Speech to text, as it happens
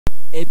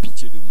aie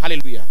pitié de moi.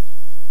 Hallelujah.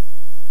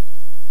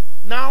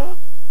 Now,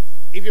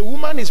 if a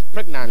woman is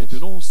pregnant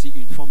Maintenant, si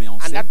une femme est and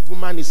that enceinte,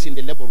 woman is in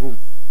the labor room,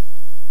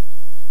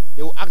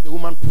 they will ask the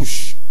woman,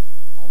 push.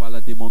 on va la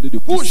demander de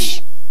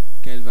pousser. Push.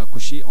 Quand elle va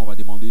coucher, on va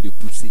demander de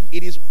pousser.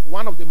 It is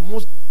one of the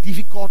most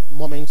difficult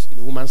moments in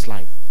a woman's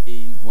life.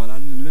 Et voilà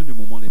l'un des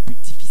moments les plus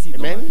difficiles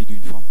dans la Amen. vie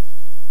d'une femme.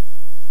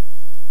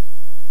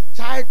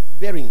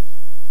 Childbearing.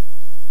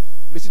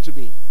 Listen to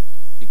me.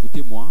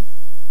 Écoutez-moi,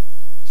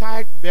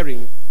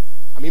 Childbearing,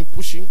 I mean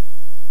pushing,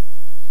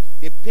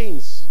 the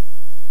pains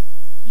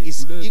les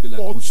is douleurs de la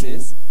equal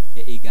grossesse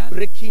est égale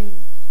breaking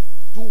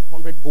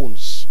 200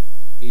 bones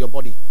in your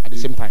body at the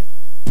same time.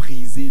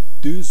 briser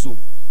 2 os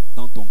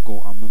dans ton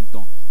corps en même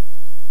temps.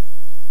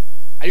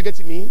 Are you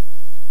getting me?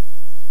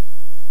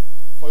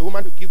 For a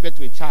woman to give birth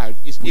to a child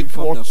is Pour une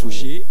femme equal to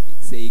d'accoucher,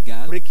 c'est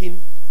égal breaking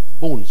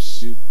bones.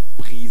 de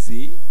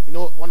briser. You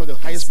know, one of the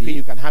highest pain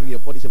you can have in your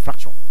body is a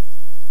fracture.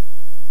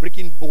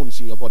 Breaking bones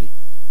in your body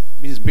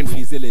means it's painful.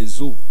 Briser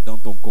les os dans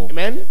ton corps.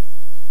 Amen.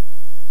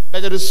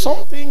 But there is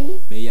something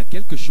Mais il y a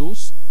quelque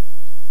chose,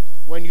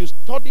 when you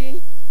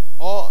study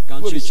or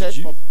Quand do tu research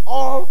étudies, of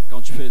all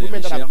quand tu fais les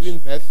women that are recherches, giving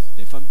birth,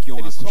 les femmes qui ont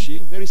there is accouché,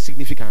 something very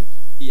significant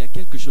il y a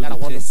quelque chose that I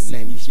de want très us to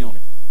learn this signifiant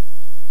morning.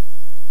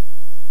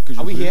 que je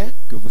Are we veux here?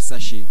 que vous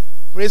sachiez.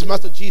 Praise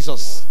Master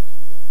Jesus.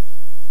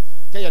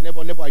 Tell your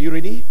neighbor, are you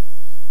ready?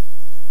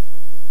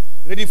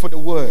 Ready for the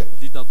word.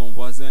 Dites à ton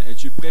voisin,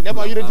 es-tu prêt pour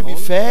Neighbor, are la you ready to be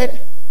parole?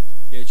 fed?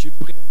 Es-tu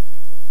prêt?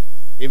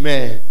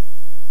 Amen.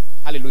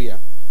 Hallelujah.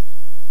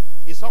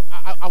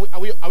 Are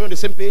we on the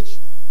same page?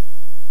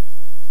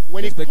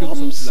 When it J'espère que nous sommes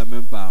comes sur la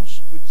même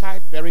page. to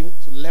childbearing,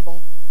 to labor,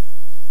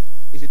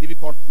 it's a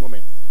difficult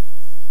moment.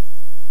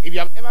 If you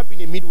have ever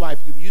been a midwife,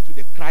 you'll be used to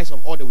the cries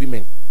of all the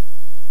women.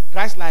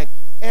 Cries like,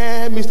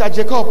 Mr.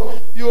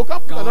 Jacob, you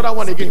can't put another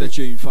one Quand again. peut-être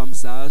tu es une femme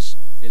sage,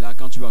 et là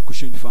quand tu vas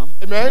accoucher une femme,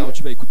 Amen. là où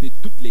tu vas écouter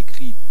toutes les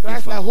cris des Cries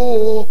like, femmes,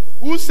 oh,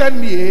 who sent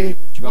me? Eh?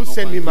 tu vas Who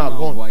sent comprendre me, qui my m'a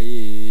God?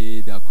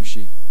 envoyé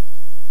d'accoucher.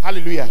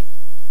 Hallelujah.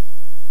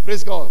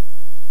 Praise God.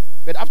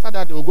 But after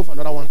that, they will go for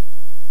another one.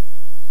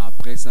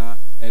 Après ça,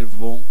 elles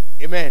vont.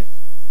 Amen.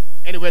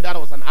 Anyway, that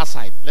was an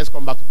aside. Let's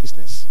come back to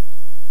business.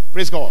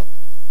 Praise God.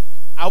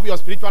 I hope your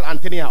spiritual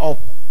antennae are up.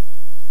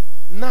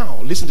 Now,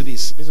 listen to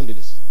this. Listen to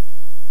this.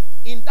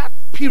 In that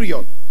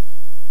period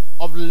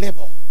of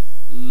labor,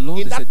 Lors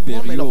in de that cette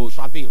moment période of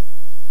travail,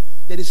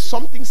 there is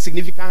something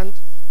significant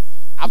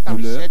after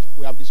douleur. research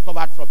we have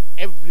discovered from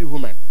every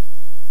woman.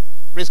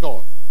 Praise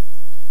God.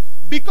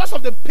 Because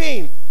of the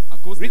pain, à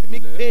cause des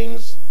rhythmic douleurs,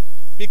 pains,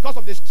 because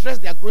of the stress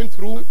they are going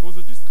through, à cause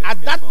du stress at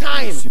qu'elles that sont en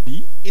train de time,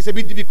 subir, it's a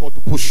bit difficult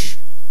to push.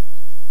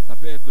 ça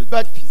peut être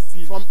But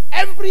difficile from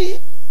every de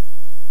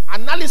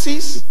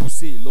analysis,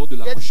 pousser lors de the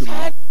l'accouchement.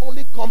 child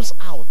only comes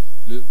out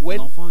when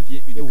L'enfant vient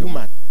the uniquement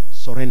woman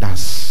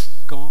surrenders.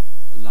 quand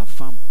la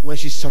femme When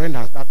she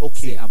surrenders, that s'est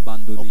okay,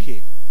 abandonnée.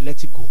 okay,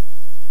 let it go.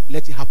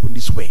 Let it happen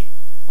this way.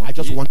 I Ok,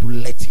 just want to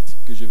let it.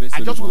 que je vais I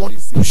just seulement want to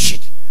laisser. push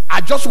it. I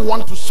just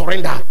want to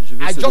surrender. Je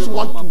vais I just seulement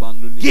want to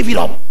m'abandonner. give it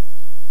up.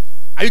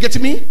 Are you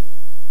getting me?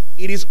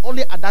 It is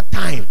only at that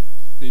time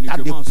C'est that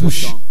uniquement en the ce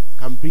push temps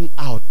can bring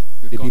out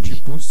que the quand tu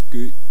baby. pousses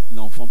que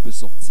l'enfant peut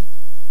sortir.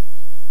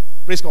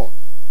 Praise God.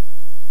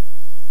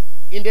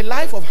 In the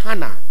life of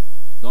Hannah,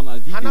 Dans la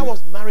vie Hannah de was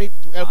married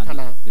to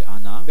Elkanah,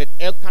 Anna, but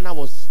Elkanah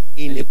was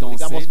in Elle a était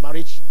polygamous enceinte.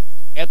 marriage.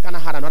 Elkanah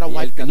had another et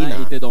wife, Elkanah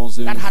Penina, était dans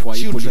that un had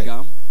foyer children.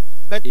 polygame.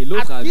 But Et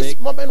l'autre at this avec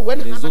moment, when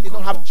les Hannah did autres not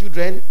have enfants.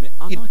 children, Mais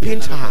Anna, it quand elle pained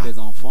n'avait pas her. des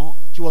enfants,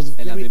 She was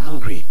elle very avait mal.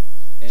 angry.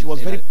 She was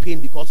very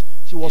pained because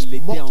she was Elle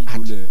était en mocked at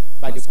douleur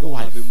by the parce qu'on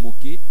co-wife. l'avait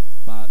moqué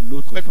par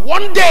l'autre But femme.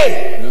 one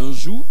day, Un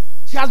jour,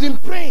 she has been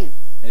praying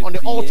elle on the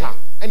priait altar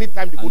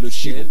anytime they à go to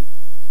Shiloh l'autel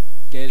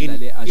qu'elle in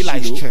allait à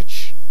Eli's Shiloh.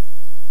 church.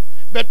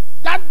 But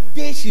that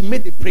day she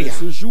made the Mais prayer.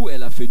 ce jour,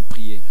 elle a fait une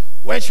prière.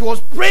 When she was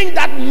praying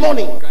that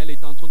morning, Quand elle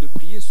était en train de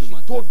prier ce she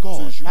matin, told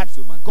God ce jour, that,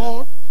 ce matin,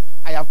 God,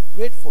 I have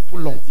prayed for too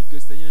elle a long, dit que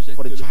Seigneur, j'ai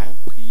for the tellement child.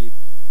 prié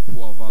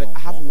pour avoir but I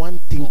have l'enfant. one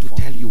thing to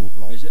tell you,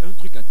 Lord. Mais j'ai un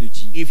truc à te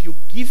dire. If you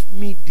give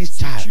me this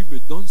Si child, tu me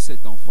donnes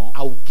cet enfant,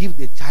 I will give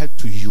the child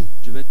to you.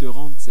 je vais te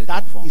rendre cet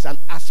That enfant. is an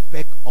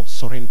aspect of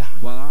surrender.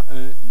 Voilà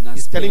un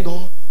He's aspect telling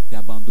God,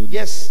 d'abandonner.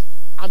 yes,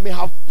 I may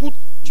have put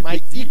Tu my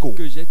peux dire ego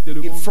que j'ai in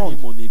tellement front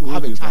mis mon to ego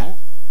have a child, devant,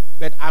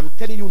 but I'm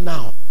telling you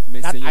now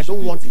mais that Seigneur, I je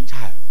don't te want a dis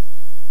child.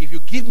 If you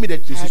give me the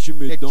que si child, tu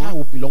me the child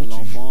will donnes belong to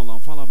you.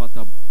 l'enfant là va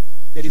t'appartenir.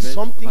 There is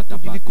something too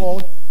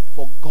difficult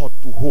for God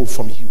to hold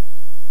from you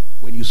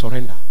when you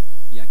surrender.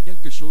 Il y a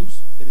quelque chose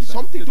There qui is va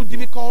something te too donner.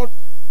 difficult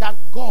that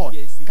God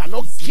Yes, it's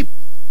cannot difficile keep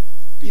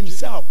que Dieu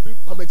himself ne peut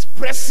pas from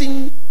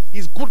expressing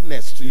his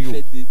goodness to le you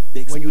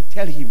fait when you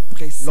tell him,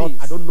 d'expresser Lord,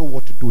 I don't know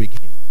what to do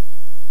again.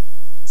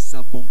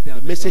 sa bonté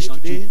avec message toi.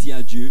 Quand tu today dis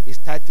à Dieu, It's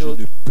je titled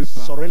ne peux pas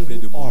faire Surrendering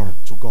de moi. All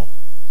to God.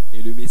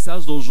 Et le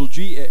message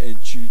d'aujourd'hui est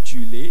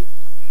intitulé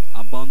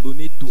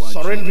Abandonner tout à Dieu.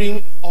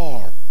 Surrendering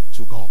all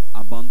to God.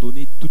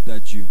 Abandonner tout à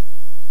Dieu.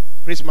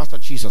 Praise Master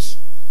Jesus.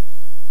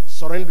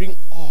 Surrendering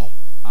all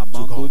to God.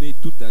 Abandonner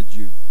tout à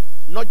Dieu.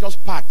 Not just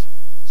part.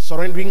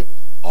 Surrendering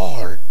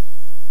all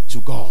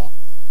to God.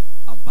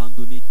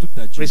 Abandonner tout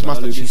à Dieu. Praise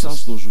Voilà Master le Jesus.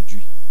 message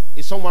d'aujourd'hui.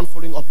 Is someone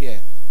following up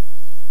here?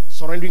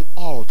 Surrendering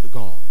all to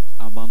God.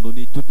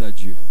 Abandonner tout à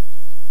Dieu.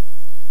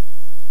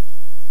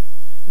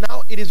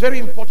 Now, it is very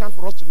important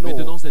for us to know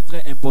Maintenant, c'est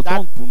très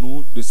important pour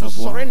nous de to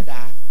savoir, surrender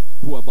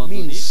pour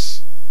abandonner,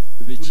 means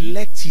to veut-il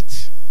let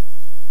it,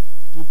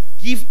 to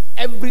give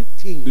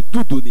everything, de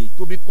tout donner,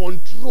 to be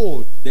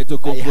controlled d'être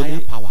by a higher contrôlé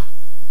power.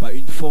 par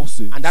une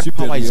force And that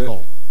power is supérieure.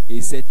 God.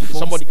 Et cette force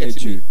Somebody est gets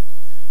Dieu. me.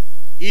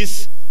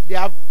 Is the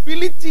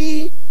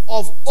ability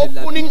of C'est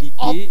opening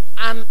up l'habilité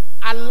and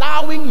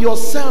allowing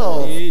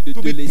yourself et de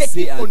to te be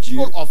laisser taken à Dieu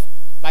control of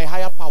by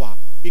higher power.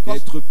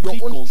 Because d'être your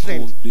pris own contrôle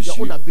strength, your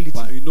dessus own ability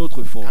par une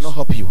autre force. cannot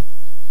help you.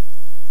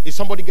 Is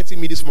somebody getting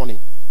me this morning?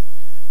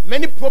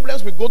 Many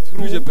problems we go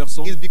through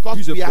is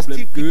because we are still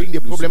keeping the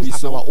problems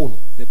as our own.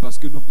 C'est parce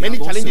que nous Many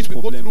gardons challenges ces we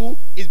go problèmes through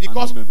is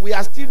because en nous-mêmes. we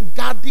are still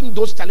guarding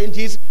those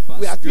challenges.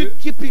 We are Parce still que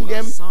keeping nous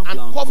them and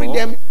rassemblons covering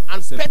them encore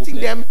and ces petting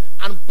problèmes. them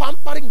and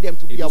pampering them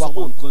to Et be nous our sommes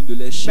en own. train de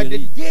les But the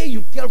chérir. day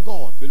you tell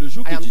God, Mais le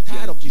jour I que am tu dis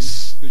tired à of Dieu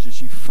this, que je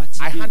suis I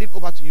hand fatigué, it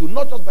over to you,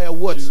 not just by your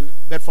words, Je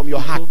but from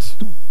your je donne heart.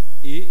 tout.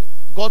 Et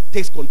God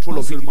takes control non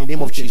of it in seulement the name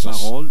par of tes Jesus.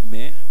 paroles,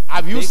 mais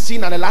Have you avec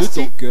seen an de ton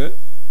elastic? cœur,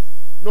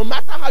 No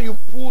matter how you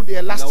pull the là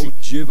où elastic,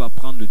 Dieu va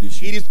prendre le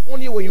dessus. it is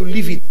only when you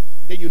leave it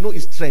that you know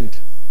its strength.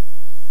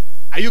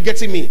 Are you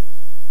getting me?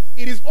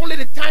 It is only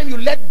the time you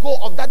let go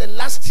of that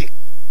elastic,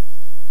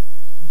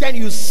 then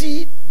you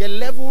see the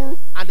level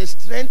and the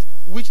strength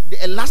which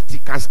the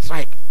elastic can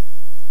strike.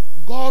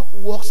 God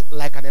works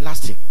like an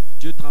elastic.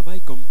 Dieu travaille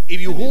comme If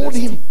you un hold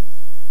élastique. him,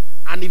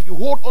 and if you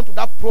hold on to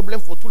that problem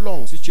for too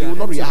long, Si tu you will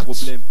not arrêtes ce react.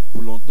 problème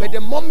pour longtemps, But the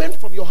moment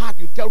from your heart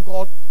you tell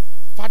God,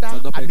 ça Father,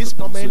 doit pas at être this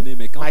moment, tensionné,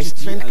 mais quand my tu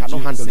dis strength à cannot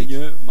Dieu, handle it.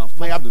 Seigneur, ma My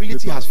force ne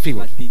ability peut has pas failed.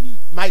 la tenir.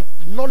 My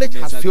knowledge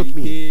Mes has failed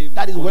me. habiletés,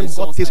 That is ma when God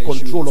connaissance takes a échoué.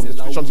 control of the C'est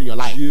là situations in your où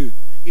life. Dieu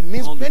It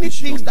means prend le many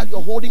dessus things dans that ta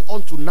you're vie. holding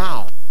on to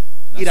now,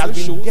 La it has seule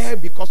been chose- there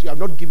because you have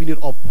not given it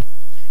up.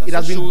 La It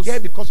has seule been chose- there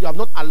because you have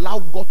not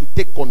allowed God to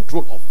take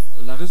control of.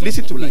 La raison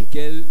Listen to pour me.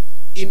 laquelle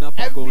tu In n'as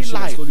pas encore every reçu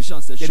la life, solution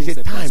à cette there is chose, a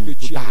c'est parce time que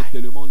to tu avais die,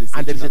 tellement laissé,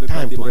 and there tu is a n'avais pas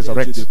time to demandé à Dieu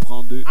resurrect. de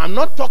prendre I'm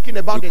not talking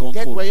about le the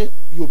death contrôle. where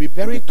you'll be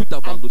buried. tout I'm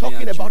abandonner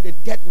talking à about Dieu.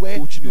 the death where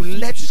Où tu you ne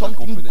let fiches ta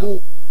something compréhension.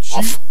 go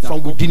off Ta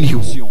from within you.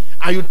 compréhension.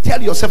 And you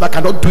tell yourself, I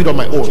cannot do it on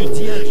my own. Tu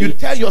dis à Dieu, You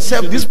tell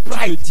yourself, this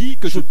pride dis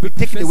que je should peux be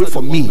plus taken faire away ça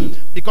from de me moi-même.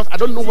 because I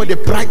don't know where the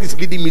pride is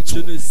leading me to.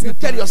 Je ne sais You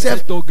tell pas, yourself,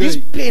 cet orgueil.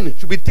 this pain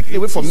should be taken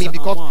away from me Retire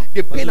ça en because moi.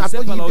 the Parce pain que has je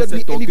not sais pas là où yielded me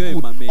cet any orgueil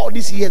good m'amène. all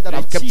these years that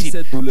I've kept Retire it.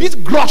 cette douleur. This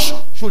grudge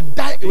should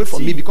die away from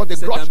me Retire because the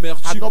cette grudge has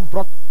amertume. not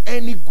brought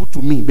any good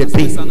to me, but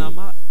Parce que ça pain.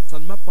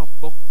 ne m'a pas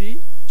porté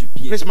du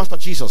bien. Praise Master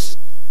Jesus.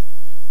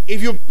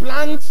 If you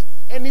plant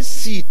any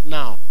seed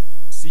now,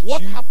 Si what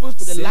tu happens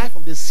to the sèmes life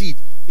of the seed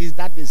is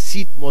that the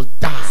seed must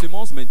die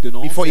semence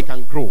maintenant, before it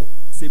can grow.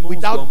 semence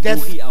Without doit death,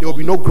 mourir there will avant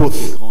be de no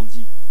growth.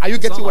 grandir. Are you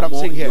getting Sans what I'm l'amour,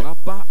 saying il n'y here? aura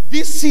pas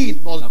This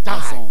seed must la die.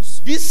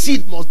 croissance. This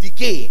seed must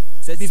decay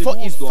Cette before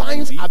it semence doit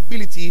finds mourir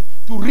ability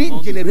to avant de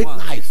regenerate voir.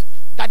 life.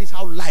 That is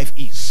how life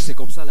is. C'est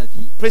comme ça la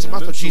vie. Praise La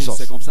Master même chose, Jesus.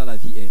 c'est comme ça la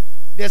vie est.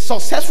 The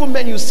successful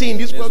men you see in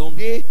this Les world hommes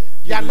today,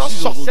 they are not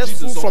réussissent aujourd'hui,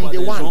 successful ce sont from pas day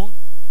des one. gens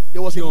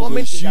There was qui a ont moment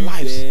in reçu their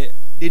lives des-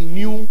 they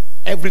knew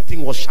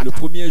everything was Le shattered.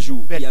 premier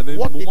jour, But il y avait un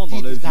what they moment dans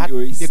did leur is vie that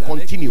où ils they savaient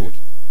continued.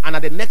 And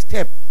at the next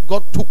step,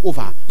 God took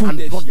over tout and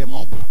est brought them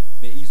fini. up.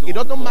 Mais ils ont It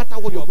doesn't encore matter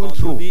what tout you're going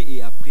through. abandonné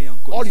et après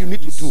encore, All you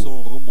need to ils sont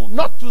do, remontés.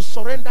 not to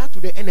surrender to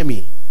the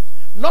enemy,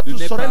 not De to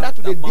ne surrender pas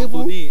to the devil,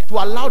 t'abandonner to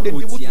allow the au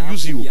devil to diable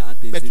use ou you, bien à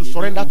tes but to ennemis,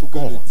 surrender ou to que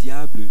le God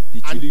diable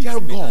and t'utilise,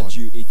 tell mais à God,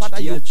 Dieu. Et tu Father,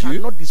 dis à you Dieu,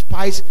 cannot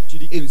despise tu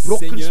dis a que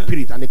broken Seigneur,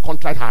 spirit and a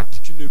contrite heart.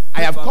 tu ne peux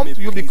I have pas come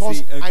to you because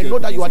mépriser un I cœur know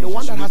that you are the brisé.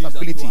 one that Je has le dis à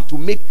ability toi, to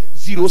make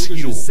zeros parce que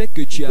je hero. sais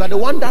que tu You as are the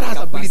one that has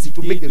ability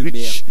to capacité make the de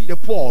rich, merder. the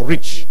poor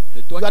rich.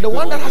 C'est toi You are qui the peux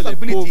one that has rendre les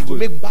ability to pauvres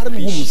make barren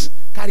riches. wombs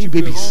carry Tu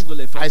peux babies. rendre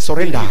les femmes I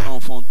surrender. stériles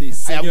enfanter. I have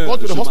Seigneur, gone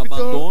to the je hospital.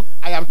 m'abandonne.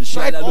 I have Je suis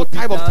tried allé à all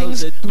type of l'hôpital, things.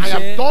 j'ai tout I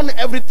have fait. done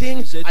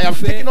everything. J'ai I tout have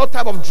fait. taken all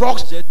type of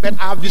drugs, J'ai but tout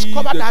I have pris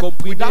discovered de that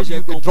comprimés, without j'ai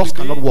you, the drugs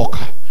comprimé cannot work.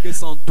 Que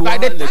sans toi, By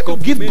the les time you give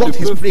comprimés God ne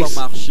His peuvent pas place,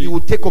 marcher. He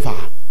will take over.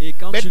 Et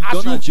quand But tu le as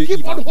donnes à you Dieu, keep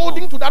il va on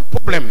holding prendre. to that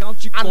problem Quand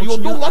tu and you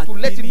continues don't want à to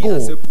let it tenir à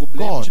ce go,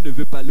 problème, God tu ne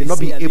veux pas may not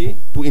be laisser aller. able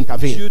to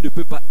intervene. Dieu ne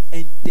peut pas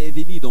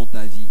intervenir dans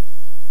ta vie.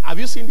 Have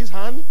you seen this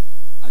hand?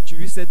 As-tu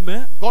vu cette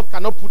main? God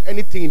cannot put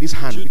anything in this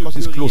hand Dieu ne because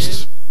it's peut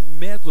closed. rien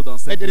mettre dans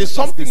cette But there main is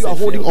parce que something you are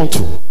c'est holding fermé. on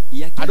to. Il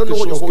y a I don't know quelque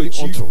what you're chose que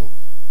holding on tu to.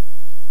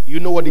 You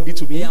know what they did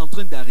to me? es en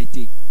train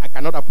d'arrêter. I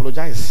cannot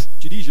apologize.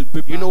 Tu dis, je ne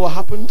peux pas. You know what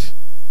happened?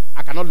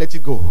 I cannot let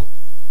it go.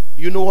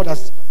 You know what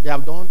they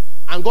have done?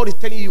 And God is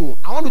telling you,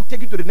 I want to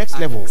take you to the next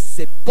level.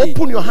 Accepter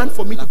Open your hand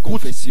for me la to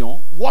put confession.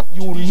 what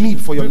you will Tu dis, je need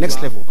ne for your peux next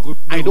pas level.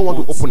 I don't want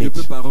to open je ne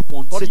peux it. pas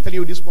repentir. God is telling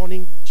you this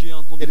morning, Tu es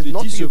en train de there te is dire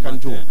nothing ce you can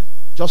do. matin,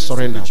 Just ce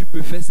surrender. que tu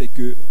peux faire, c'est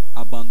que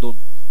abandonne.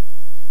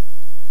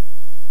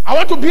 I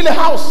want to build a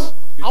house.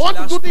 Que I tu want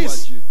to lâches do tout à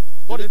this. Dieu.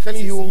 God Je is vais faire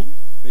telling you, ceci,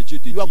 mais Dieu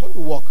te dit, you are going to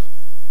work.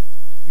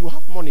 You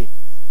have money.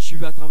 tu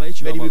vas travailler,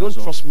 tu vas But if avoir you don't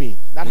l'argent. trust me,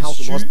 that Mais house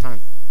will not tu stand.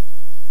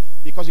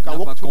 Because you Tu can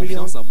n'as pas work 2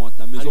 million confiance à moi,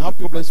 ta and maison you ne have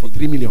peut pas problems for tenir.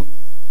 3 million.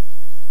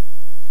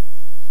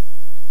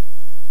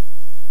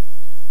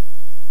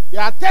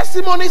 There are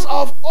testimonies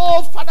of,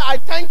 oh, Father, I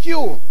thank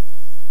you.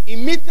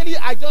 Immediately,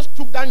 I just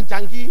took down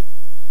Jangi,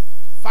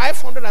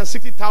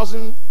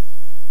 560,000.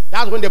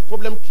 That's when the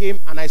problem came,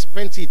 and I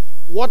spent it.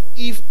 What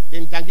if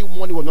the Jangi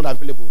money was not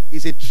available?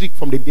 It's a trick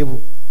from the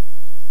devil.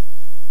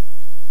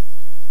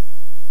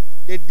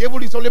 The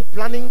devil is only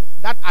planning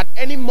that at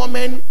any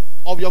moment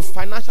of your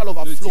financial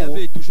overflow,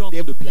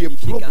 there will be a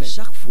problem.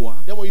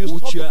 Then when you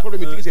solve the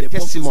problem, it is a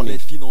testimony.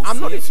 I'm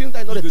not refusing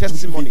that it's not a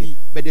testimony,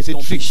 but there's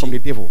a trick from the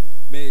devil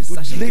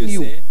to drain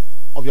you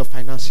of your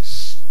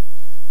finances.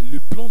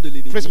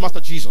 Praise Master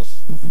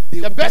Jesus.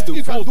 The best thing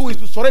you can do is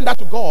to surrender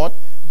to God.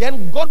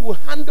 Then God will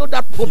handle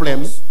that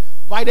problem.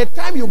 By the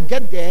time you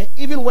get there,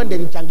 even when the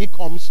Njangi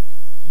comes,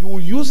 you will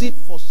use it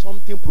for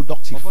something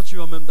productive,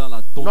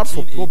 not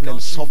for problem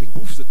solving.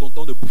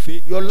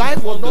 Your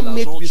life was not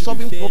made to be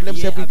solving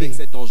problems every day.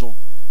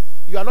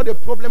 You are not a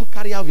problem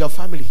carrier of your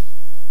family.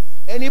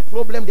 Any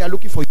problem, they are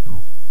looking for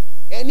you.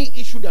 Any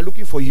issue, they are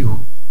looking for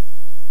you.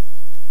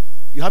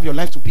 You have your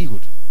life to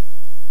build.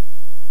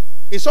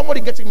 Is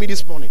somebody getting me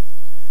this morning?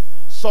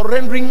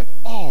 Surrendering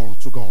all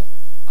to God.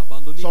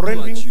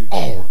 Surrendering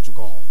all to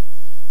God.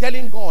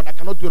 Telling God, I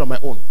cannot do it on my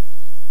own.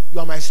 You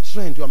are my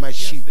strength. You are my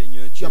shield.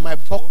 You are my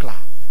buckler.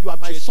 You are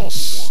my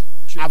source.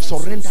 I have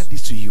surrendered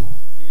this to you.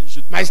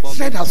 My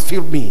strength has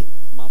failed me.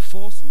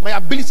 My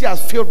ability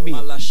has failed me.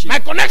 My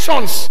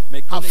connections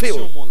have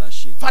failed.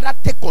 Father,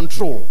 take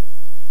control.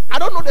 I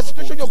don't know the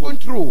situation you're going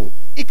through.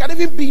 It can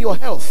even be your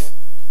health.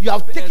 You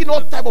have taken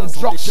all type of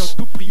drugs.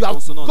 You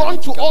have gone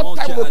to all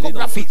type of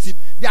echographies.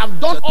 They have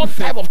done all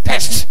type of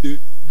tests.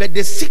 But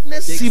the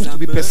sickness seems to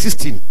be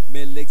persisting.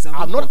 I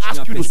have not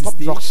asked you to stop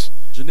drugs.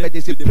 But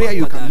there's a prayer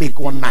you can make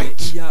one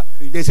night.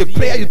 There's a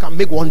prayer you can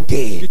make one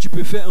day.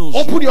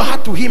 Open your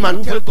heart to Him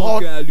and tell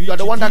God, you are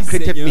the one that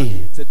created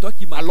me.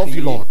 I love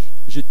you, Lord.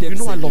 You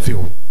know I love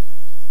you.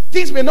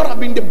 Things may not have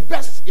been the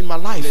best in my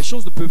life,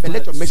 but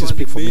let your message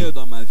speak for me.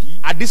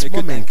 At this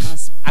moment,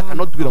 I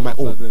cannot do it on my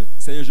own.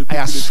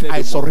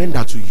 I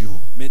surrender to you.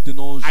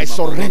 I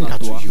surrender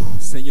to you.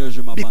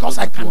 Because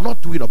I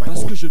cannot do it on my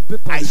own.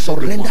 I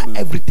surrender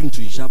everything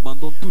to you.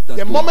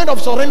 The moment of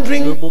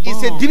surrendering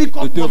is a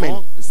difficult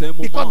moment.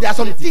 Because there are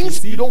some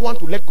things you don't want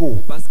to let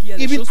go.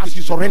 Even as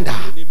you surrender,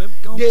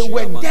 they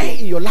were there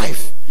in your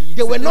life.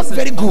 They were not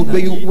very good,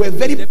 but you were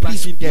very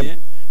pleased with them.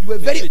 You were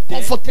very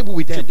comfortable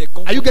with them.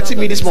 Are you getting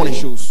me this morning?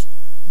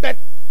 But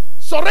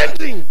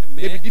surrendering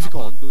may be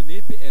difficult.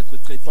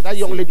 For that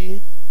young lady,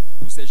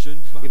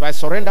 if I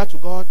surrender to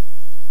God,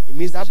 it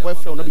means that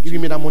boyfriend will not be giving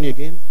me that money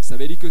again.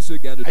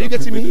 Are you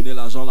getting me?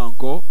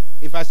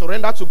 If I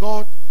surrender to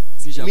God,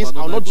 it means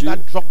I will not do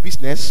that drug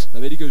business.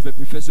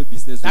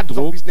 That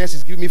drug business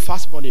is giving me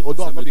fast money,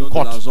 although I've not been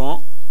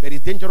caught. But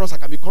it's dangerous. I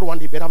can be caught one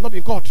day, but I've not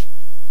been caught.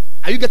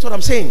 Are you getting what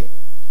I'm saying?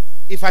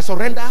 If I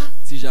surrender,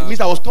 it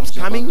means I will stop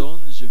scamming.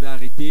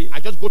 I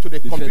just go to the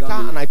computer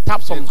and I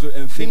tap some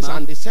things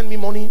and they send me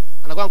money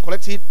and I go and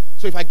collect it.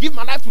 So if I give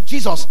my life to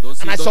Jesus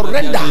and I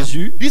surrender,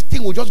 this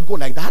thing will just go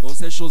like that.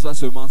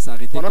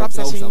 For another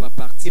person,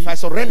 if I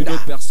surrender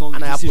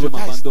and I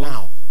apologize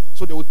now,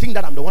 so they will think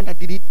that I'm the one that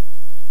did it.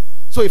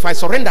 So if I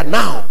surrender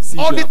now,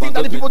 all the things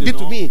that the people did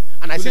to me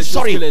and I say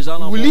sorry,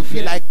 will it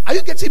be like, are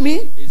you getting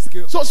me?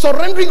 So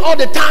surrendering all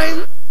the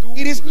time,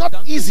 it is not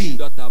easy.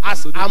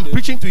 As I'm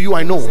preaching to you,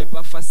 I know.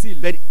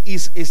 But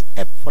it's a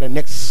step for the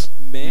next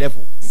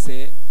level.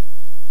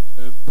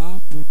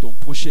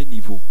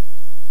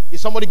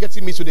 Is somebody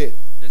getting me today?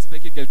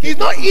 It's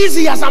not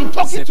easy as I'm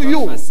talking to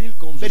you,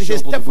 but it's a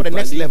step for the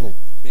next level.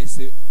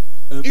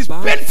 It's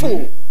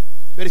painful,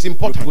 but it's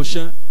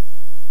important.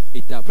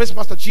 Praise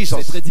Master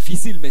Jesus. C'est très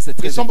difficile, mais c'est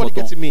très Is somebody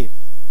important. getting me?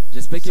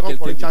 J'espère que 2 quelqu'un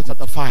Corinthians m'écoute.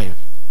 chapter 5,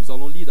 Nous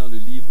allons lire dans le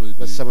livre de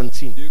verse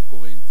 17. 2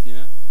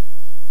 Corinthiens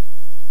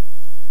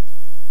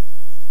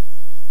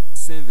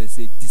 5,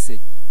 verset 17.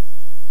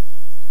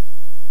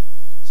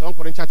 2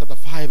 Corinthians chapter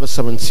 5, verse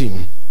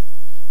 17.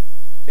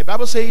 The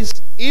Bible says,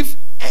 if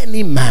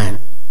any man,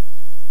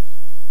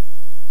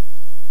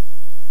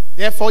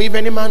 therefore if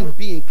any man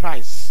be in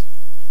Christ,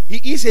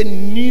 he is a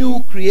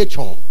new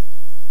creature.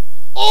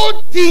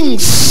 All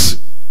things,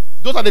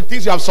 those are the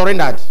things you have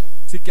surrendered.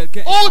 Si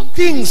quelqu'un All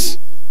things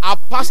are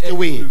passed est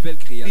away. une nouvelle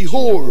créature,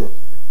 Behold,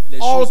 les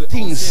all choses anciennes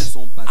things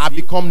sont passées, are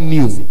become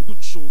new.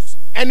 toutes choses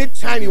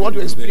Anytime you want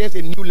to experience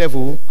a new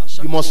level,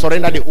 you must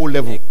surrender the old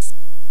level.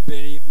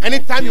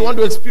 Anytime you want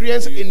to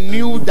experience a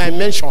new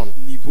dimension,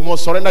 you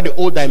must surrender the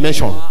old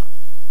dimension.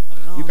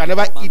 You can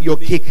never eat your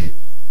cake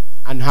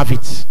and have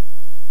it.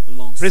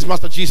 Praise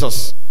Master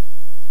Jesus.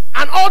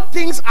 And all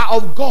things are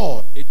of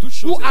God,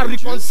 who has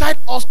reconciled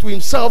us to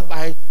himself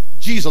by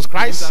Jesus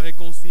Christ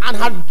and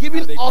has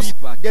given us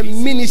the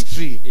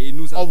ministry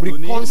of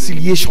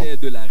reconciliation.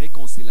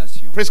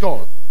 Praise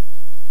God.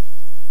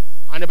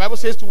 And the Bible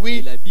says to we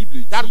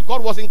that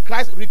God was in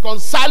Christ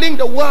reconciling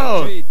the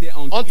world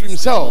unto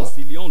himself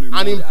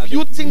and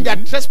imputing their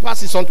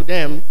trespasses unto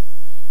them,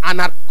 and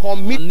had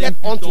committed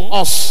unto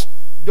us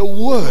the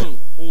word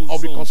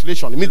of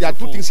reconciliation. It means there are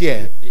two things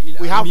here.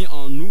 We have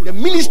the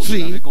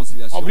ministry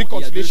of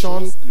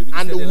reconciliation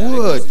and the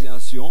word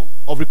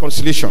of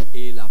reconciliation.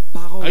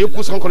 Can you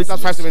put 2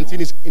 Corinthians 5:17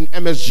 is in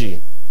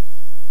MSG?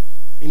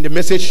 In the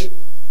Message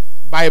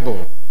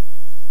Bible.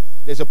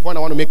 There's a point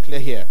I want to make clear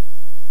here.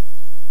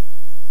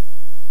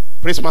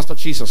 Praise Master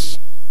Jesus.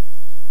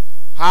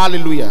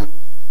 Hallelujah.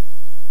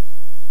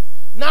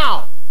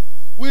 Now,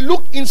 we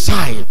look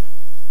inside,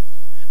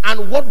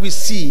 and what we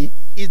see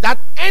is that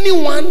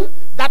anyone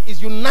that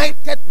is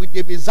united with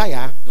the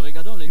Messiah,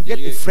 you get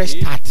a fresh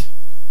start.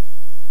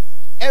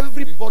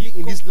 Everybody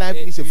in this life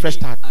needs a fresh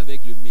start.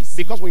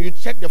 Because when you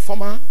check the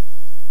former,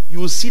 you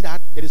will see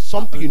that there is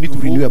something you need to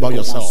renew about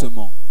yourself.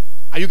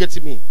 Are you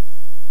getting me?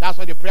 That's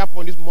why the prayer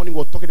point this morning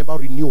was talking about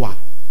renewal.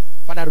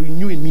 Father,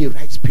 renew in me a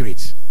right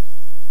spirit.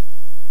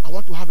 I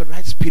want to have a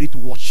right spirit to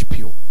worship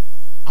you.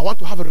 I want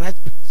to have a right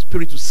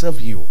spirit to serve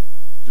you.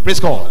 Praise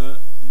God.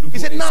 He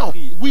said, now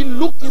we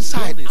look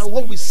inside, and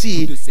what we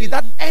see is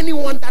that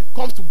anyone that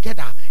comes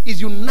together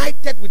is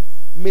united with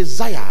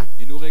Messiah.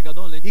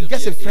 He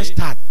gets a fresh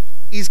start.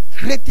 Is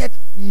created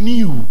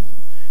new.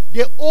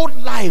 The old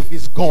life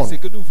is gone.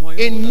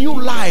 A new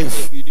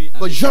life.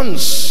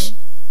 Visions.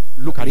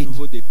 Look at it.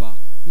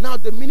 Now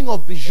the meaning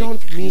of vision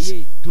means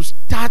to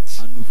start,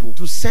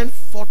 to send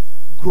forth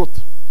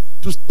growth.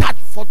 To start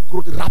forth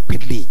growth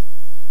rapidly.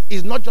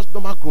 It's not just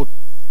normal growth.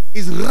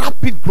 It's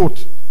rapid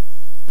growth.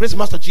 Praise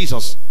Master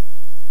Jesus.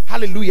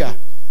 Hallelujah.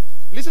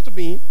 Listen to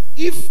me.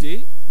 If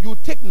you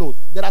take note,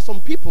 there are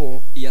some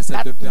people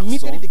that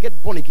immediately they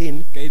get born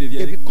again, they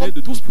become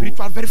too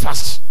spiritual very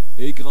fast.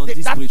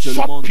 That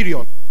short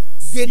period,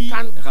 they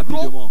can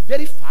grow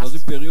very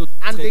fast,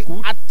 and they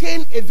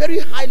attain a very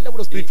high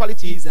level of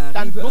spirituality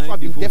than those who have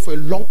been there for a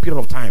long period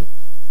of time.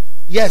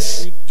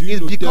 Yes,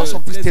 it's because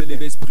of this statement.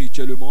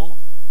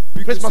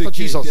 Praise Master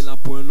Jesus.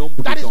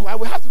 That is why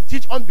we have to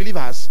teach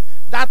unbelievers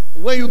that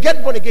when you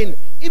get born again,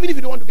 even if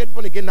you don't want to get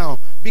born again now,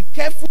 be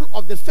careful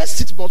of the first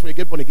 6 months when you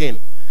get born again.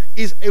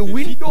 It's a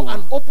window,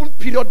 an open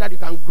period that you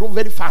can grow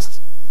very fast.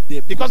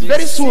 Because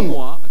very soon,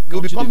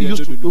 you'll become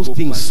used to those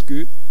things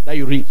that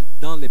you read.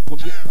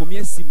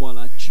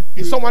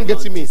 Is someone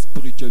getting me?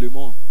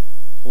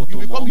 You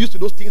become used to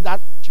those things that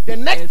the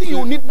next thing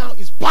you need now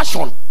is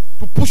passion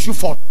to push you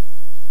forward.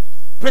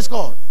 Praise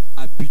God.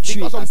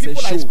 Because some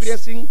people are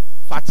experiencing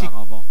fatigue,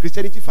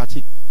 Christianity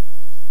fatigue.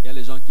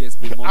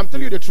 I'm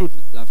telling you the truth.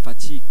 La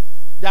fatigue.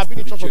 They have been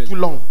in church for too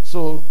long,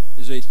 so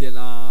ils ont été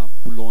là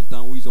pour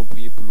longtemps, ou ils ont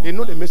prié pour longtemps. They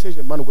know the message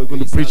the man of God is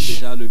going to preach.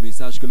 Déjà le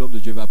message que l'homme de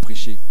Dieu va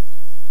prêcher.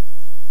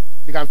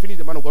 They can finish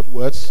the man of God's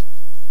words.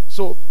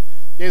 So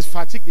there's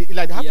fatigue.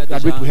 Like they have to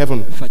graduate to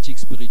heaven. Fatigue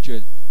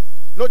spirituelle.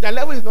 No, their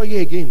level is not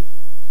here again.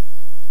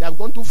 They have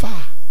gone too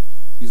far.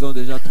 Ils ont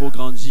déjà trop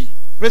grandi.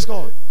 Praise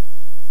God.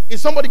 Is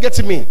somebody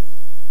getting me?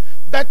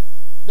 But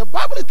the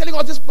Bible is telling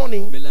us this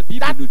morning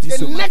that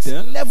the next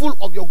level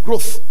of your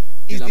growth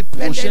is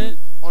dependent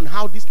on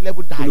how this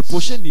level dies. Le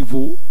prochain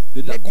niveau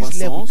de ta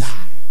croissance.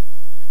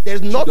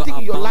 There's nothing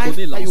in your life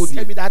that you will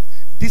tell me that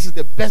this is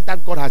the best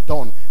that God has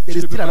done. There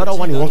is still another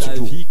one He wants to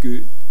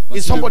do.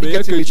 Is somebody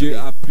getting me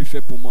today?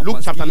 Luke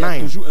chapter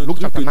 9. Luke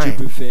chapter 9.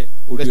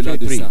 Verse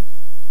 23.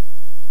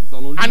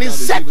 And He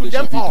said to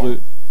them all,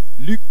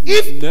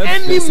 if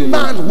any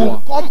man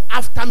will come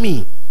after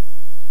me,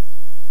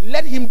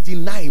 let him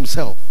deny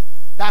himself.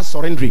 That's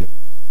surrendering.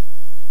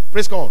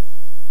 Praise God.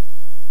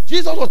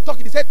 Jesus was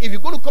talking. He said, if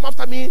you're going to come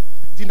after me,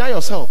 deny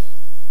yourself.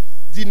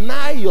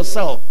 Deny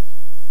yourself.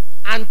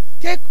 And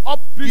take up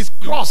his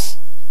cross.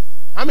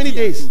 How many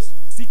days?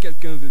 Si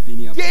quelqu'un veut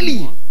venir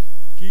daily.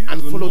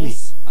 And follow me.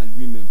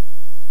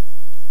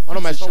 One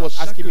of my sons was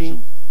asking me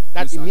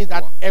that it means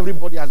that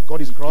everybody has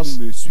got his cross.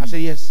 I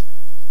said yes.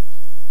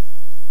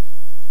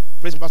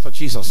 Praise Master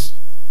Jesus.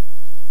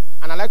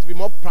 And I like to be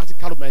more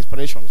practical with my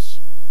explanations.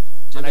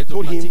 And I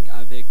told him,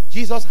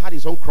 Jesus had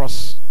his own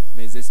cross.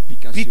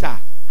 Peter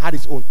had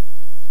his own.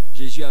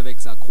 Jésus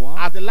avec sa croix.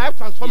 At the Life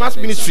Transformers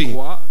Ministry,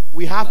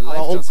 we have our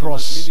own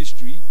cross.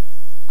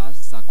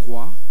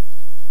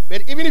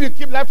 But even if you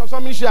keep Life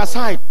Transformers Ministry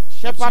aside,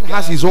 Shepherd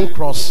has his own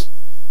cross.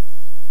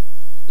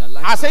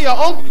 I say your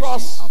own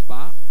cross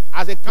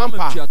as a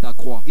camper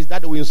is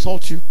that they will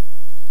insult you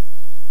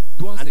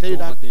and tell you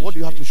that what do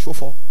you have to show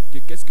for?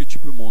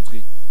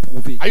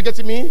 Are you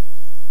getting me?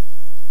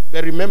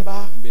 But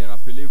remember,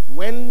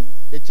 when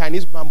the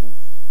Chinese bamboo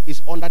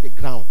is under the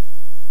ground,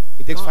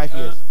 it takes 5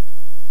 years.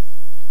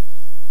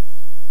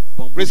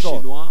 Praise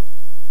God.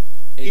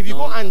 If you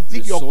go and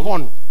dig your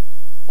corn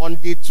on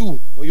day 2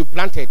 when you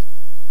planted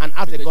and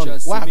ask the corn,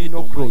 why have you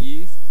not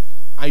grown?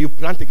 And you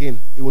plant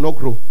again, it will not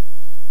grow.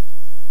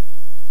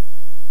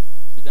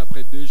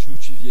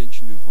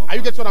 Are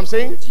you getting what I'm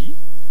saying?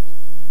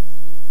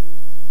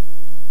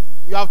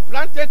 You have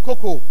planted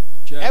cocoa.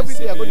 Every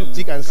day you're going to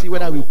dig and see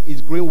whether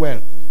it's growing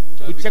well.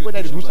 To check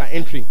whether the roots are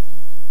entering.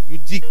 You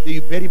dig, then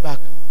you bury back.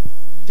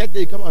 Check,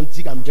 then you come and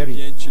dig and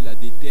bury.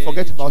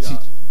 Forget about it.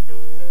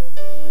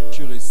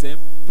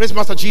 Praise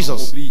Master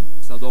Jesus.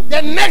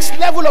 The next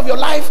level of your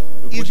life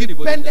is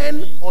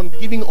dependent on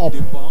giving up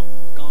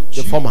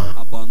the former.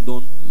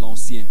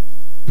 l'ancien.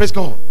 Praise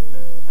God.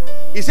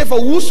 He said, for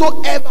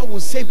whosoever will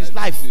save his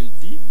life Il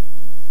dit,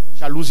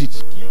 shall lose it.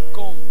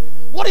 quiconque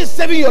What is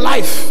saving your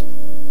life?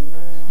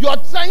 You're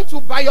trying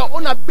to, by your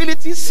own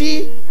ability,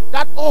 see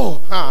that,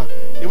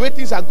 the way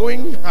things are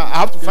going, I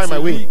have to find my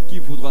way. qui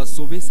voudra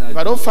sauver sa If I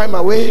vie. don't find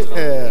my way,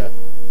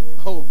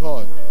 oh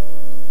God.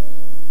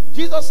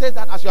 Jesus said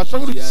that as you are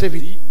trying to Jésus a save it,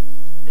 dit,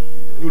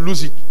 you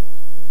lose it.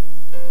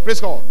 Praise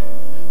God.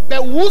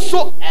 But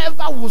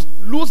whosoever will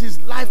lose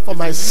his life for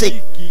my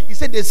sake, he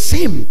said the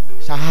same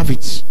shall have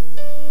it.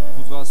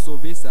 voudra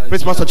sauver sa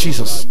Praise vie. Master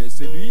Jesus. Mais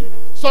celui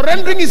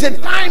Surrendering is a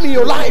time in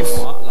your life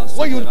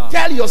when you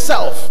tell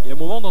yourself, il y a un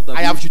moment dans ta I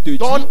vie où have tu te dis,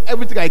 done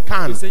everything I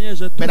can, Seigneur,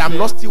 j'ai tout but I'm fait,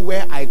 not still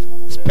where I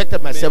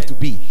expected myself to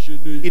be. je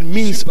ne It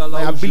means suis pas là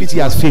my où je ability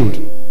dois has failed.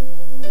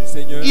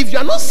 Seigneur, If you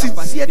are not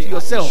sincere to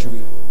yourself,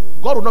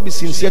 God will not be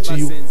sincere to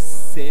you.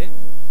 Sincère,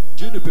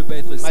 Dieu ne peut pas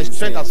être My strength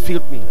sincère has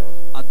failed me.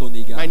 à ton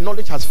égard. My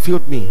knowledge has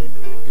failed me.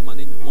 Que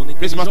mon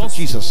Praise Master intelligence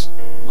Jesus.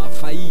 m'a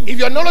failli. If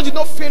your knowledge did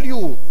not fail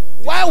you,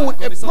 why would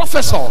a Connaissance m'a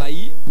professor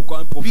failli. Pourquoi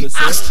un be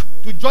professeur asked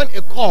to join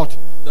a court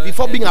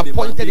before being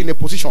appointed in a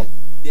position?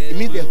 It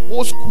means the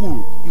whole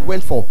school he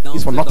went for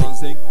is for nothing.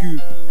 dans un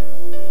culte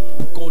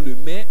pour qu'on le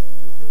met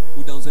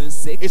ou dans un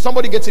secte Is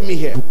somebody getting me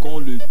here? pour qu'on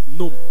le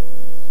nomme?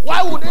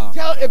 Why would they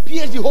tell a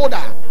PhD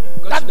holder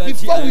that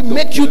before we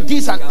make you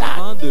this and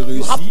that,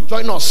 you have to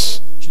join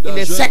us Tu in dois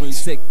a joindre une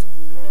sect, secte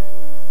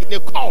in a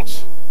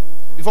cult,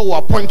 before we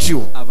appoint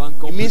you? avant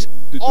qu'on It means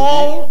te donne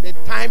all the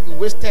time you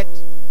wasted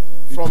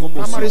from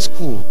promotion. primary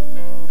school,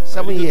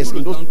 7 years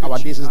in those our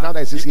days, it's now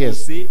that 6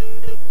 years.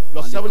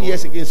 Plus 7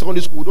 years again in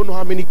secondary school. We don't know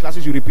how many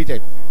classes you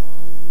repeated.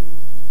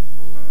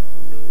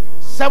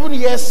 7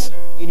 years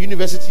in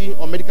university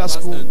or medical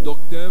school, un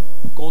docteur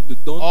qu'on te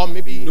donne or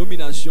maybe une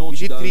nomination, you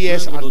tu did dois 3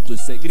 years joindre and notre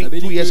secte. Ça veut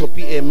 2 dire years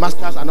que of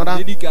masters,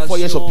 another 4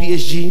 years of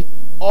PhD,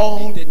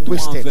 all était tout en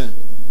wasted. vain.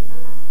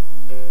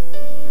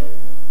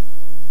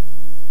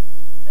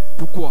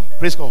 Pourquoi?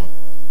 Praise God.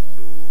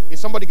 Is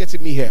somebody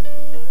getting me here?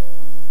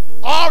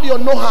 All your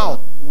know-how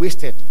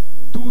wasted.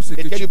 Tout ce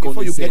They que tell tu you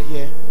before you connaissais, get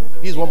here,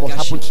 this is what must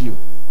happen to you.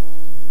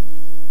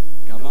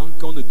 qu'avant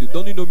qu'on ne te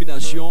donne une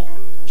nomination,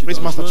 tu Praise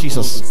dois Master joindre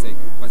Jesus. notre secte.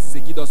 Voici ce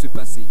qui doit se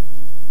passer.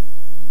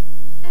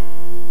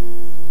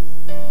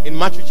 In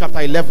Matthew chapter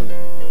 11,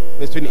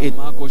 verse 28,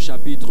 Marc au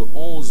chapitre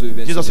 11,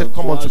 verset Jesus said,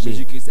 "Come 23, unto me."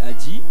 Jésus-Christ a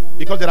dit,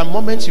 because there are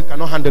moments you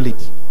cannot handle it.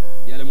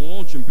 il y a des moments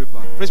où tu ne peux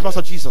pas. Praise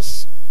Master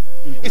Jesus.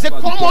 Tu ne peux He said, pas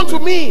de "Come toi-même. unto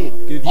me,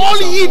 Que viens all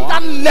à ye moi.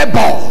 that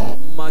labor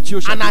Matthieu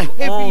au and are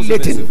chapitre heavy 11,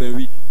 verset laden,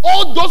 28.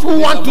 all those who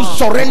want to Évidemment,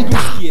 surrender, tout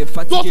ce qui est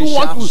fatigué, those who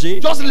want to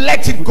chargé, just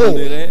let it vous go,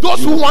 donnerez those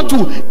du who repos. want to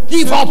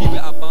give Ceux qui veulent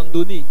up."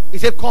 abandonner, He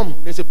said, "Come,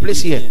 there's a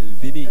place here."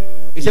 venez.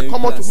 He Il y a said, une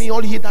 "Come unto place. me,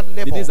 all ye that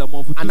labor Venez à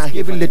moi, vous and tous are qui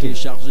êtes heavy fatigués et laden."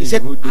 chargés, He je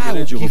said, vous "I donnerai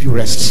will du give you repos.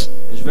 rest."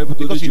 Je vais vous donner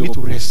Because du you need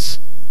to repos. rest.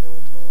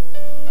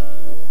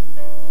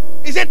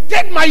 He said,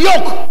 "Take my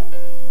yoke."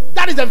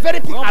 That is a very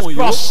thing Prends as mon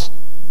cross.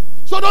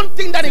 So don't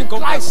think that C'est in comme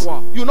la Christ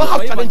croix. you not Ne have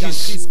croyez pas qu'en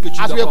challenges. Christ que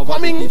tu As dois we pas are avoir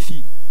des coming,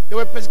 défis. they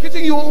were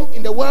persecuting you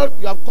in the world.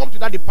 You have come to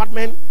that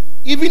department.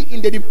 Even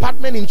in the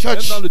department in Même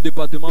church, dans le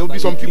département there will dans be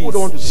some people who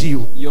don't want l'église, to see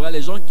you. il y aura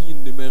les gens qui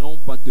n'aimeront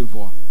pas te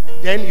voir.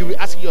 Then you will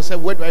ask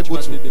yourself, where do I Tu go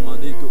vas te to?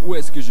 demander que où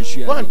est-ce que je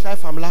suis Go allé. and try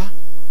Famla.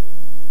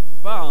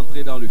 Pas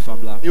entrer dans le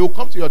Famla. They will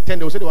come to your tent.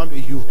 They will say they want to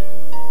be you.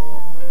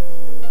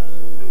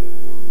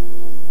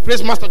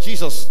 Praise Master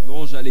Jesus.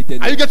 Longe à Are you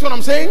l'éternel. getting what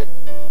I'm saying?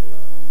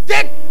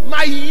 Take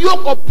my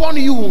yoke upon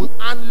you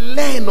and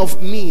learn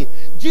of me.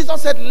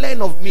 Jesus said,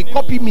 "Learn of me,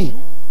 copy me."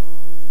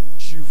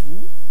 Tu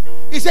vous.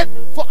 He said,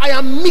 "For I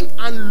am meek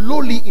and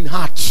lowly in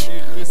heart."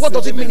 What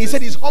does it mean? He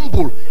said he's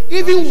humble.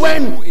 Even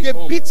when they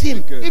beat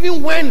him,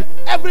 even when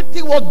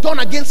everything was done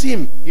against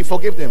him, he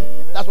forgave them.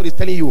 That's what he's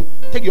telling you.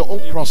 Take your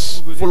own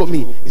cross, follow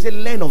me. He said,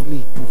 "Learn of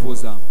me." Pour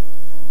vos âmes.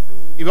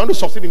 If you want to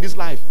succeed in this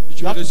life,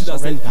 you have to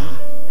surrender.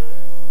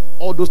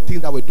 All those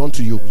things that were done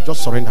to you,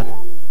 just surrender them.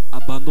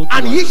 Abandonne-toi.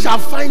 And ye shall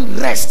find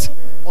rest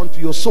unto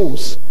your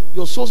souls.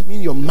 Your souls mean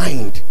your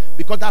mind,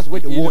 because that's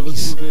where the war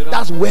is.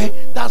 That's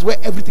where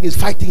everything is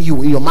fighting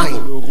you, in your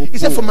mind. He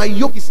said, "For my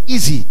yoke is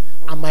easy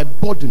and my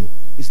burden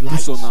is Tout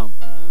light." son âme.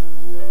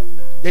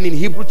 Then in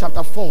Hebrew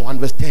chapter 4 and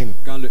verse 10,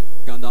 Quand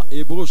dans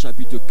Hébreux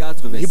chapitre 4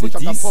 Hebrew verset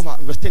chapter 10, 4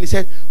 verse 10, he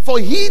said, "For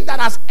he that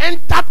has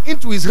entered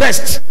into his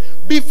rest,"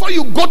 before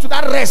you go to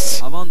that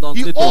rest, Avant d'entrer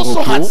he ton also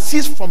repos, had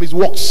ceased from his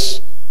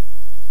works,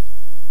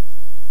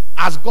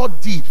 as God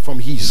did from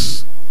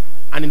his.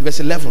 And in verse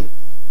 11,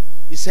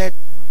 he said,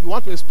 "You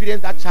want to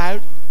experience that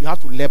child, you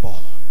have to labor."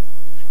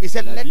 He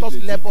said, La "Let Bible us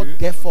dit labor que-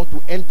 therefore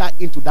to enter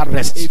into that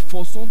rest."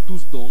 efforçons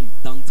tous donc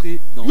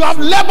d'entrer dans You have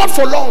ce- labored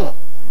for long.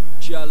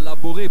 Tu as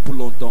laboré pour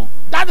longtemps.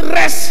 That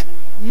rest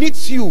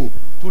needs you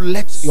to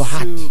let your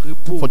heart Ce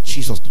repos for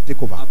Jesus to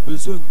take over. a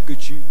besoin que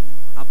tu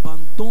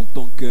abandonnes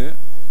ton cœur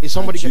Is à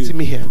somebody Dieu getting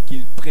me here? pour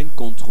qu'il prenne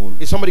contrôle.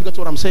 Is somebody got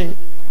what I'm saying?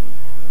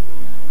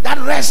 That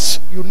rest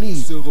you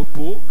need Ce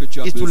repos que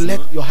tu as is to besoin, let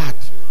your heart,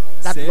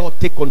 that c'est Lord,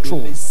 take de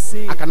control.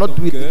 laisser I cannot ton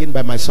do it cœur again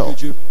by que myself.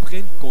 Dieu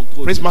prenne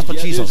contrôle. Praise Tu Master dis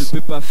à Dieu, Jesus. je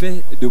ne peux pas faire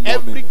de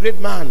Every moi-même. great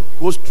man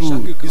goes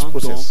through Chaque this grand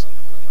process.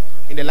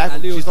 in the life of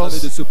aller au travers de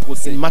Jesus ce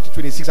procès. in Matthew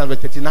 26 and verse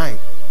 39.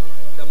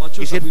 Dans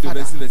Matthieu He said, chapitre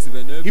 26, verset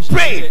 29, he Jésus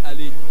prayed est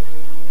allé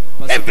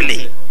passer heavily.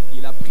 le procès.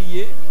 Il a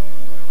prié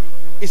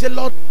He said,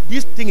 Lord,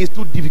 this thing is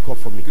too difficult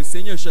for me. que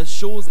Seigneur, cette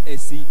chose est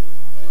si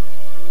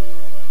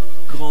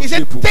grande He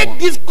said, pour take moi.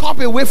 this cup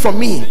away from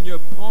me. Seigneur,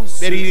 prends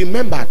ce But he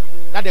remembered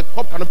that the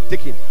cup cannot be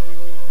taken.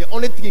 The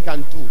only thing he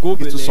can do is to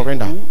gobelet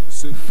surrender. ou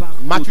ce fardeau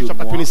Matthew de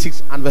chapter moi.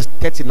 26 and verse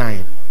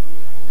 39.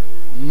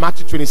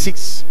 Matthew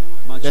 26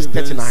 Matthieu verse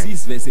 39.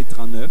 26, verset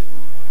 39,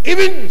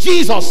 Even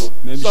Jesus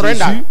Même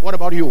surrendered. Jésus What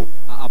about you?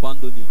 a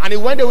abandonné. And he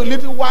went a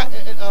little while.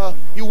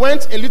 He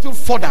went a little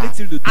further,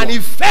 Allait-il de toi? and he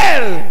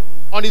fell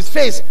on his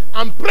face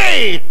and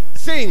prayed,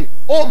 saying,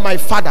 "Oh my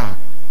Father,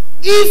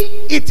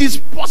 if it is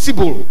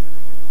possible,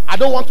 I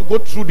don't want to go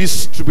through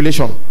this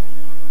tribulation."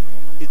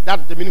 Is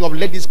that the meaning of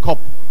let this cup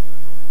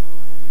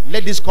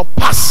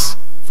pass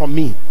from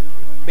me?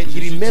 But he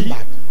Jésus remembered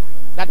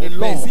dit, that the "Mon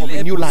law Père, s'il of a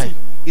est new life possible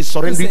is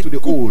surrendering que to the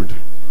cette old.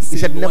 He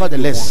said, s'éloigne de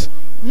nevertheless,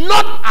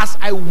 not as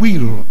I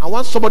will. I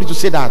want somebody to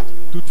say that.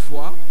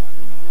 Toutefois,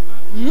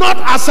 Not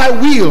as I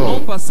non will.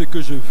 pas ce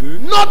que je veux,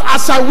 Not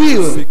as I ce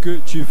will. que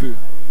tu veux.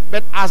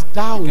 But as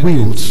thou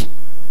wilt.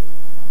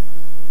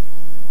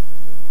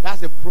 That's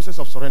the process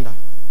of surrender.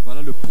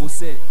 Voilà le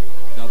procès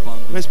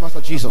Praise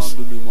Master Jesus.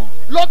 d'abandonnement.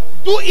 Lord,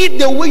 do it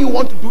the way you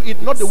want to do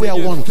it, not the way I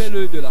Seigneur, want.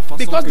 fais-le de la façon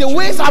Because que the tu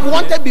ways veux I've le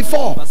faire, wanted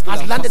before parce que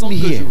has la landed façon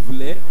me que je here.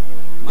 voulais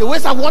The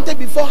ways I've wanted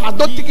before has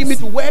not taken me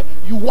to where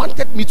you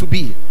wanted me to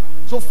be.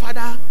 So,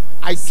 Father,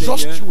 I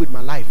trust Seigneur, you with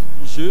my life.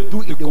 je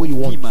Do te it the way you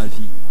confie want. ma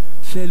vie.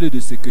 Fais-le de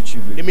ce que tu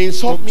veux. They may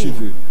insult Comme tu me,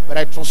 veux. but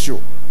I trust you.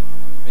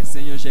 Mais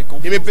Seigneur, j'ai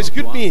They may confiance en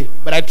persecute toi. me,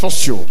 but I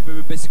trust you. Tu peux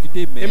me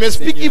persécuter, mais They may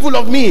speak Seigneur, evil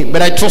of me,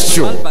 but I trust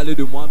you. mal parler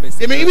de moi, mais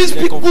They may Seigneur, even j'ai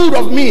speak confiance good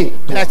en of me,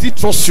 but I toi. still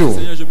trust you.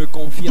 Seigneur, je me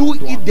confie Do en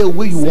toi. it the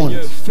way you want.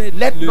 Seigneur, fais-le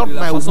Let de not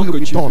la my façon will que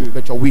be tu done, veux.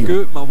 but your will.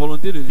 Que ma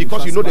volonté ne Because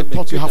fasse you know pas, the mais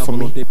thoughts que you have ta for me.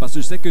 volonté. Parce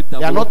que je sais que ta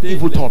They are not volonté,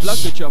 evil les plans que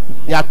thoughts. tu as pour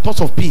They moi, are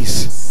thoughts of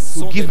peace to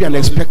sont give des me an plans de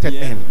expected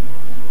bien. end.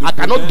 I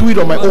cannot do it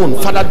on my own.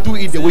 Father, do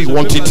it the way you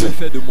want it.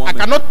 I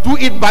cannot do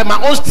it by my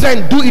own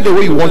strength. Do it the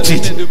way you want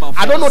it.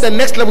 I don't know the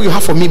next level you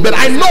have for me, but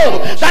I know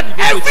that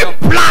every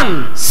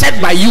plan set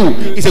by you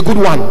is a good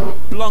one.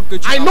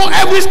 I know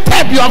every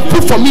step you have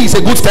put for me is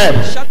a good step.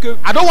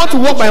 I don't want to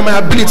walk by my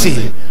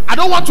ability. I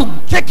don't want to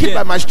take it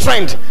by my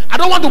strength. I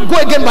don't want to go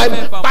again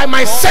by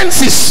my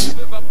senses.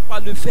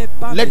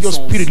 Let your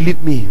spirit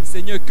lead me.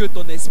 Seigneur, que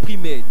ton esprit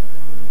m'aide.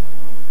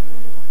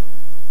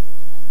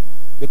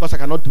 Because I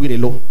cannot do it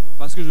alone.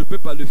 Parce que je ne peux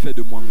pas le faire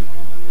de moi-même.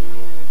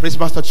 Praise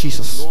Master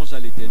Jesus. Louange à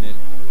l'Éternel.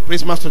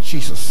 Praise Master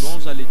Jesus.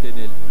 Louange à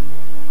l'Éternel.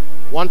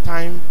 One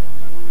time,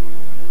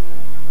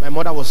 my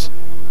mother was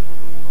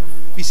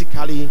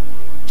physically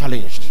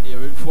challenged. Et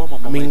une fois, ma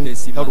I maman mean, était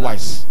si malade.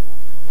 health-wise.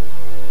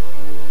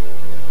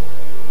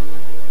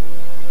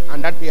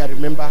 And that day I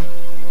remember,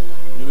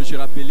 Je me suis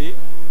rappelé,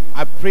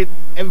 I prayed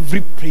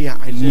every prayer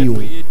I j'ai knew.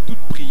 prié toute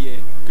prière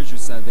que je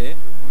savais.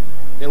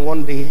 Then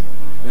one day,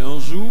 Mais un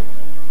jour,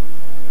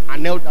 I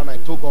knelt down and I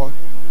told God,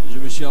 je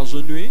me suis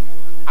agenouillé.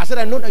 I said,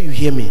 I know that you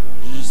hear me.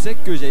 Je sais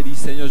que j'ai dit,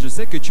 Seigneur, je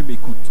sais que tu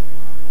m'écoutes.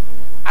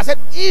 I said,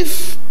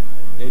 if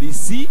Elle dit,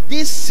 si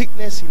this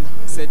sickness in her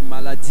cette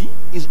maladie,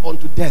 is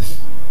unto death,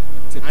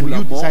 c'est pour and la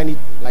you mort, design it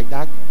like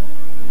that,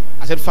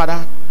 I said,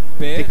 Father,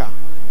 take Père, her.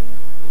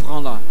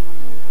 prends-la.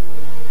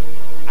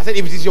 I said,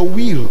 if it is your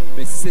will,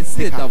 Mais si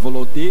c'est ta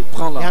volonté, let her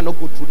prends-la. not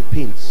go through the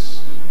pains.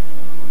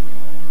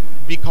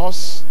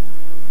 Because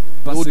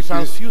they Parce will que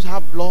transfuse her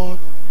blood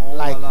on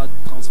like va la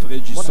transférer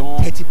du more sang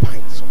than 30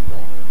 pints of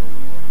blood.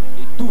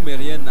 et tout, mais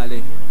rien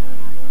n'allait.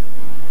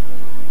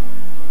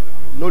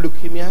 No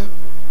leukemia.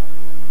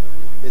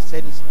 They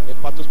said it's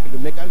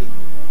hepatosplenomegaly,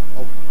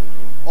 of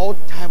all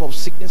type of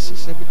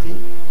sicknesses, everything.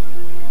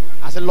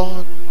 I said,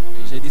 Lord,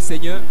 Et j'ai dit,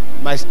 Seigneur,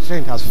 my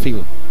strength has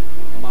failed.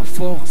 ma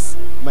force,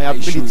 My a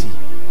échoué. ability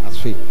has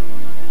failed.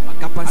 Ma I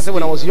capacité. said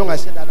when I was young, I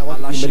said that I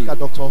want to be a lâché. medical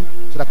doctor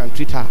so that I can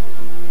treat her,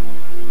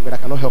 but I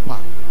cannot help her.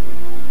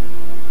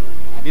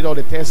 I did all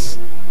the tests.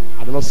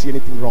 I do not see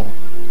anything wrong.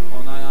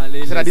 On a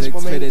allé I said, at this fait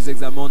moment, des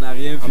examens, on n'a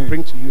rien I'm vu.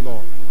 praying to you,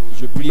 Lord.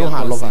 Je prie know à how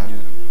I toi, love her. Seigneur.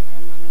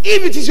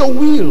 If it is your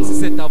will, Si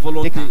c'est ta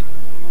volonté, take her.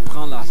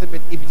 prends-la. I said,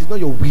 but if it is not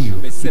your will,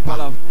 Mais si c'est keep pas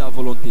her. ta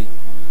volonté.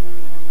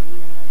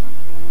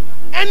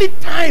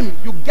 Anytime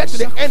you get to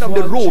the Chaque end of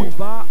the fois road, tu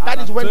vas à that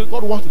la is when fin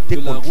God wants to de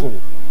take la route, control.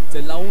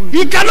 c'est là où He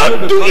Dieu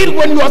cannot ne do peut it pas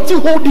when le you are faire. still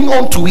holding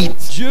on to it.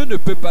 Dieu ne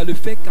peut pas le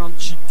faire quand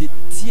tu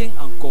détiens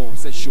encore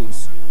ces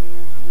choses.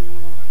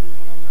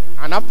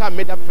 And after I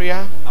made that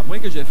prayer, Après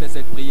que j'ai fait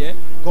cette prière,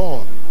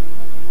 God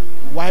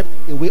wiped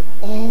away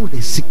all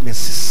the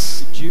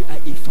sicknesses. Dieu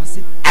a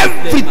effacé toutes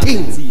les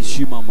Everything. maladies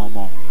sur ma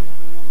maman.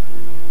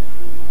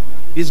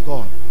 This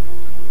God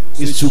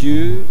is Ce too good.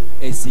 Dieu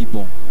est si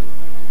bon.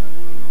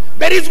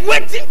 But he's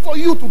waiting for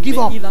you to give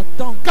Mais up. il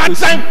attend que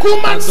Catherine tu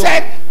Kuhlman abandonnes.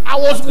 said, I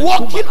was Catherine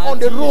walking Kuhlman a on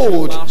the dit,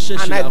 road je marchais and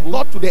sur I la route,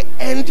 got to the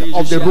end Et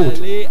of je the suis road.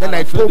 allé à Then la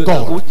I fin told de la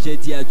God, route, j'ai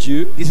dit à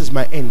Dieu, this is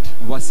my end.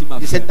 voici ma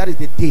He fin. said, that is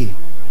the day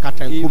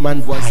Catherine Et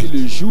Kuhlman voici le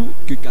died. jour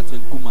que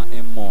Catherine Kouma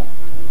est morte.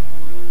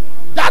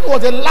 That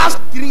was the last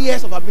 3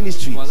 years of her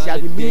ministry. Voilà She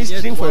had les been dernières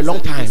ministering for a 3 long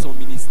années de time. son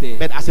ministère.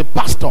 But as a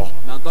pastor,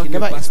 Mais en tant she que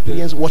never pasteur,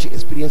 experienced what she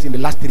experienced in the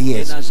last 3 elle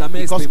years. n'a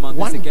jamais Because expérimenté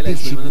ce one qu'elle a day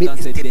she expérimenté made dans a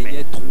ces statement.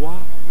 dernières 3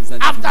 années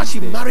de After she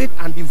ministère. married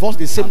and divorced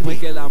the same Après way,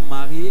 qu'elle a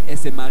marié, elle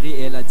s'est mariée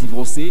et elle a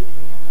divorcé.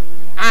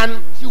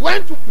 and she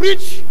went to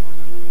preach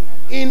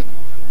in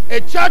a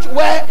church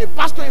where a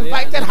pastor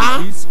invited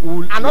her.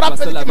 Another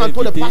person came and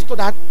told the pastor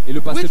that,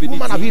 which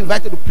woman have you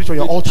invited to preach on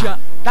your altar?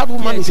 That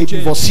woman is a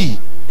divorcee.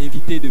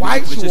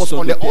 While she was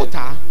on the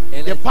altar,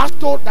 the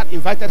pastor that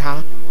invited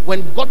her,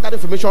 when got that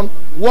information,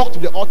 walked to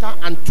the altar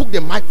and took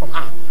the mic from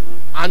her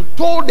and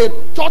told the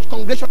church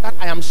congregation that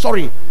I am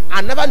sorry.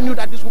 I never knew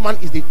that this woman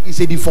is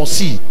a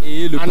divorcee,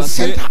 and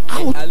sent her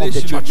out of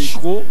the church.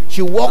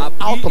 She walked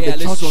out of the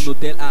church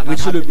with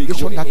her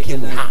congregation that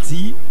came with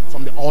her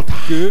from the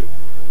altar.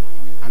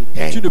 And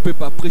then, tu ne peux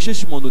pas prêcher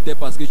sur mon autel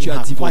parce que tu as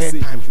divorcé.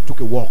 Time, she took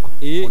a walk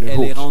et on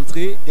elle est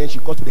rentrée then she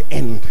got to the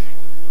end.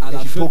 à la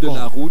fin de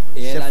la route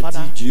et elle a dit,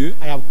 Dieu,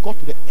 I have got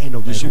to the end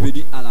of je suis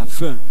venu à la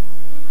fin.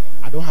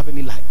 I don't have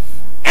any life.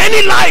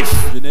 Any life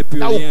je n'ai plus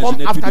that rien, will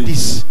come after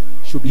this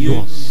should be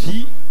yours.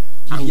 Vie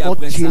qui and vient God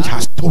après change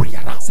her story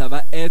around. Ça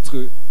va être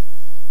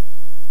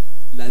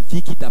la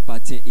vie qui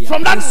t'appartient. Et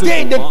from that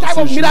day, the type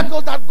of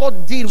miracles that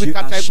God did with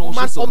Catherine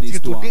Kuhlman up till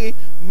today,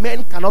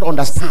 men cannot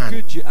understand ce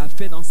que Dieu a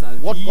fait dans sa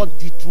what vie God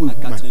did through a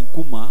Catherine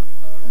Kuhlman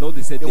lors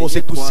de ces There was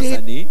a dernières 3 crusade,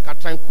 années.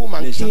 Catherine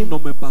Kuhlman Les gens came, n'ont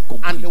même pas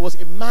compris. and there was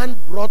a man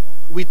brought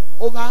with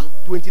over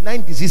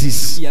 29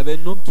 diseases. Il y avait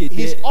un homme qui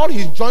était All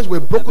his joints were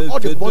broken, all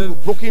the bones were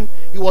broken.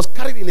 He was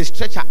carried in a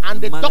stretcher,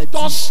 and the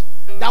doctors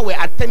that were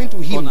attending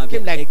to him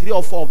came like 3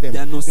 or 4 of them.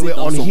 They were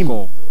on him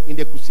in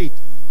the crusade.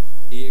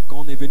 Et quand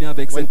on est venu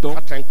avec When cet homme,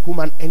 Catherine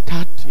Kuhlman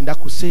entered in that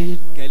crusade,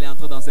 qu'elle est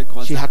entrée dans cette she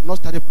croisade, had not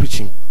started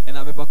preaching. elle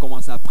n'avait pas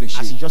commencé à prêcher.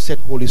 As she just said,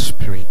 Holy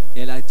Spirit.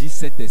 Elle a dit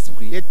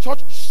Saint-Esprit. The church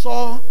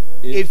saw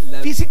a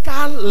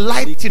physical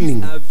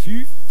lightning,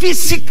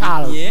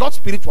 physical, not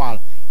spiritual,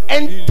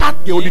 entered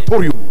the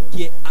auditorium.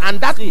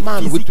 And that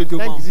man with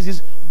 29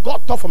 diseases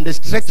got up from the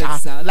stretcher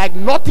like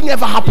nothing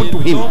ever happened to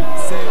him.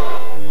 S'est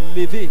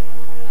levé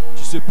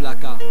de ce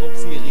placard comme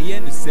si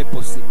rien ne s'est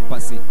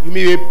passé. You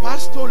may be a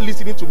pastor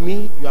listening to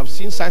me. You have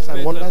seen signs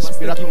and wonders,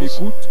 miracles,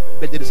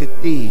 but there is a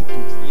day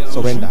to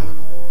surrender.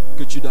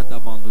 Que tu dois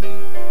t'abandonner.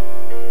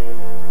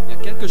 Il y a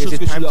quelque chose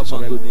que tu dois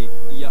abandonner.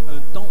 Il y a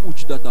un temps où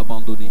tu dois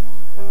t'abandonner.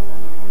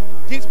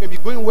 Things may be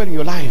going well in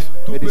your life,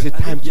 but there's a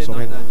time to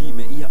surrender.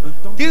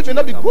 Things may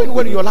not be going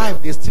well in your life,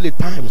 there's still a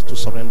time to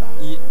surrender.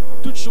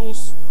 Toute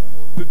chose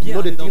peut bien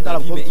aller dans ta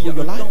vie, mais il y a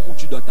un temps où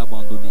tu dois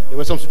t'abandonner. There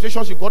were some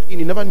situations you got in,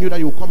 you never knew that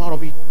you would come out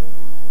of it.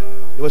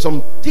 There were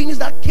some things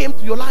that came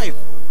to your life,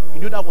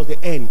 you knew that was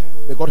the end,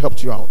 but God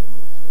helped you out.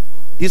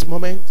 This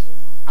moment,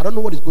 I don't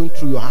know what is going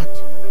through your heart.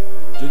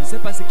 Je ne sais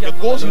pas ce qui a the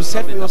goals you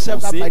set for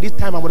yourself that by this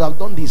time I would have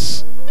done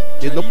this.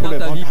 There's no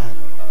problem about that.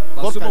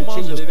 God can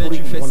change your story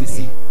in one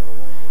day.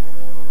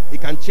 He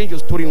can change your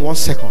story in 1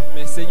 second.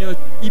 Mais Seigneur,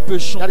 il peut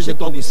changer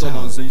ton histoire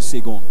dans une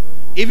seconde.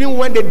 Even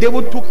when the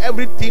devil took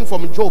everything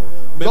from Job,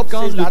 Job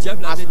says that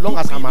as long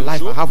as I'm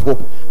alive, I have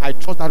hope. I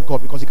trust that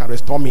God because He can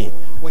restore me.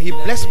 When He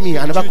blessed me,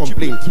 I never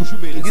complained.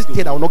 In this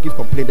state, I will not give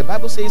complaint. The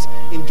Bible says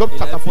in Job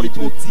chapter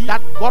 42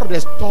 that God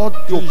restored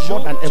Job more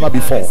than ever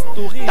before.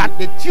 That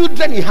the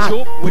children he had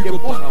were the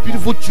most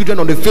beautiful children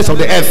on the face of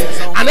the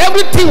earth, and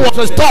everything was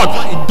restored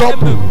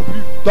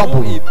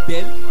double.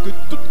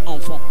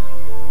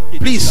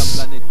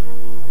 Please,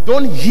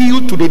 don't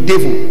yield to the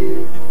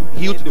devil.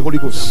 Yield to the Holy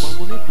Ghost.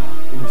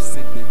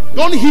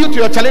 Don't yield to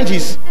your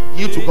challenges.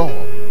 Yield to God.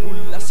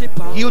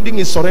 Yielding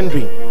is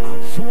surrendering.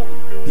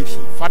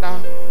 Father,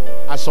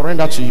 I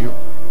surrender to you.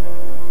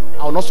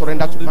 I will not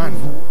surrender to man.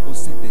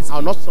 I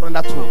will not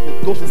surrender to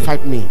those who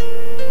fight me,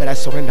 but I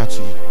surrender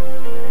to you.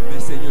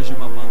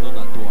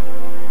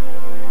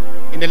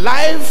 In the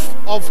life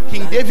of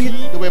King David,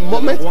 there were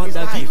moments in his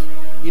life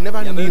he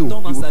never knew he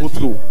would go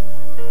through,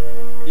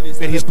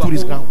 but he stood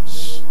his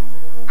grounds.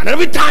 And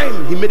every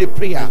time he made a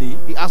prayer,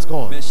 he asked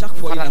God,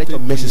 Father, let your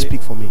mercy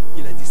speak for me.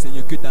 Il a dit,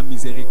 Seigneur, que ta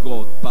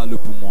miséricorde parle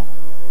pour moi.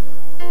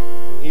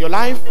 In your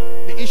life,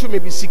 the issue may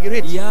be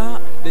cigarettes. Il y a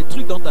des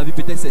trucs dans ta vie,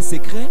 peut-être c'est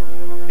secret.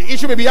 The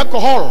issue may be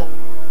alcohol.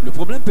 Le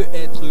problème peut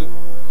être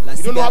la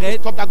you don't know how to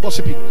stop that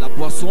gossiping. La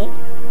boisson.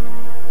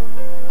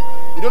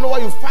 You don't know why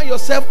you find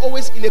yourself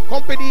always in a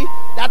company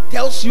that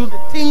tells you the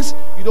things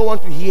you don't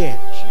want to hear.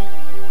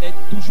 Tu es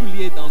toujours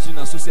lié dans une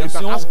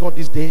association ask God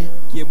this day,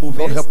 qui est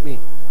mauvaise. God help me.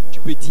 Tu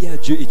peux dire à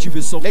Dieu et tu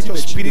veux sortir, Let your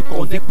mais tu spirit ne connais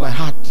convict pas my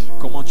heart.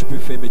 Comment tu peux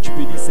faire, mais tu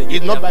peux dire, Seigneur,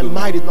 it's not by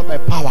might, it's not by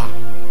power,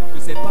 que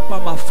c'est pas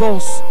par ma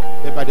force,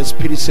 but by the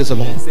Spirit, says the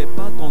Lord. C'est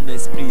pas ton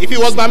esprit. If it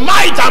was by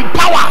might and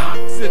power,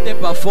 si c'était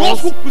par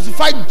force, those who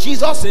crucified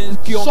Jesus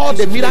saw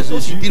the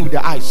miracles he did with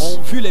their eyes.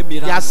 Ont vu les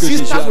miracles their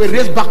sisters were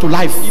raised back to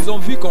life. Ils ont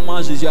vu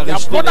comment Jésus a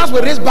ressuscité. Their brothers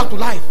were raised back to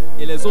life.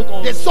 Et les autres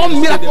ont they saw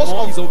miracles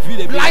of ils ont vu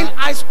les blind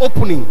eyes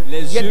opening.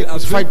 Les yet they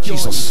crucified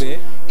Jesus.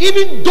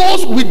 Even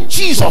those with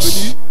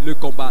Jesus le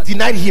combat.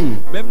 denied him.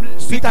 Même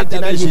ceux Peter qui étaient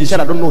denied avec him. He Jésus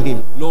said, I don't know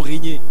him. l'ont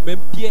régné. Même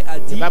Pierre a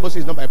The dit, Bible says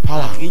it's not by a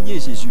power. régné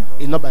Jésus.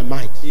 It's not by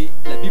might. Et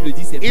la Bible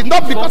dit, c'est It's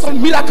not because of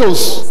miracles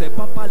c'est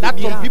pas par les that some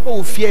miracles people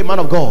will fear a man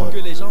of God. que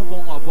les gens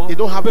vont avoir They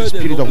don't have peur the de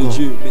Spirit l'homme of de God.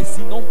 Dieu, mais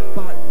sinon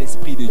pas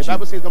l'esprit de The Dieu.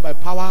 Bible says it's not by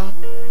power,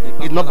 C'est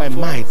pas it's par not la by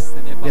force, might, ce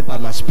n'est pas but par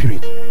by la my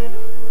spirit,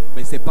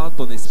 mais c'est par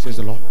ton esprit. says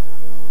the Lord.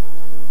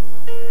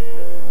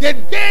 The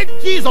day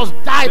Jesus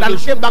died and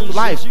came back to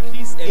life,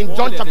 in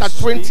John chapter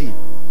 20,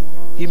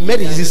 he met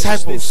his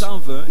disciples.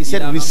 He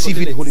said,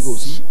 receive it, the Holy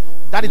Ghost.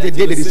 That is the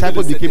day the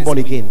disciples became born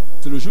again.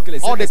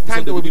 All the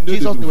time they were with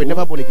Jesus, they were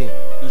never born again.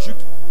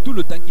 Tout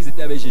le temps qu'ils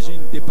étaient avec Jésus, ils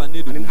n'étaient pas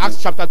nés de And in nouveau. Acts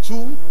chapter 2,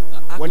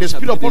 when the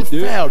Spirit upon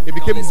fell, they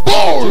became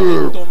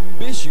bold.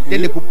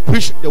 Then they could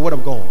preach the word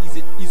of God.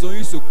 Ils ont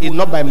eu ce It's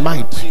not by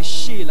might,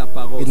 prêcher la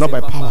parole. it's not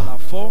by pas power, par la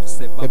force,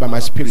 c'est pas but by par my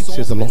la spirit, puissance,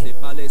 says the mais Lord.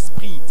 c'est par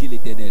l'esprit, dit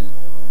l'Éternel.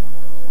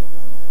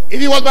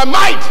 If it was by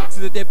might, Si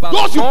c'était par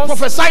those you force,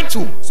 prophesied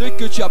to, ceux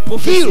que tu as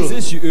prophétisé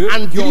heal sur eux,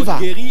 and qui ont deliver,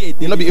 guéri et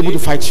they'll not be able to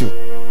délivré, fight you.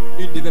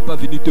 ils ne devaient pas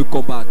venir te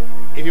combattre.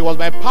 If it was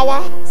by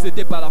power,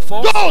 C'était par la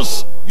force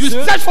those you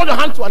ceux stretched for your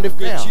hand to and they que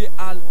fell, Dieu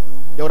a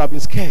they would have been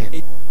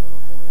scared.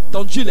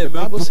 tendu les The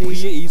mains Bible pour says,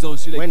 prier et ils ont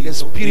reçu la when the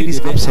guérison. Spirit Ils is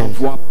devaient absent,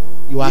 avoir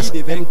you are as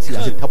ils devaient empty as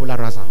a craindre tabula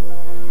rasa.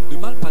 de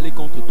mal parler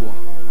contre toi.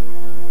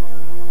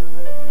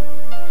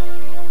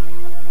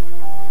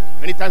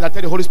 Many times I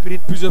tell the Holy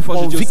Spirit, Plusieurs fois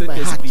je dis au convict my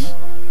heart Saint-Esprit,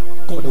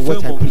 for the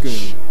words confirme I mon preach,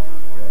 cœur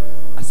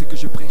à ce que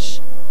je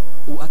prêche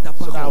ou à ta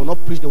so that I will parole. not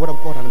preach the word of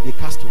God and be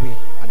cast away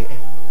at the end.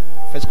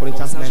 1 Comme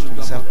Corinthians ça, 9 je ne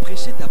dois 27. pas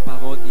prêcher ta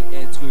parole et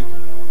être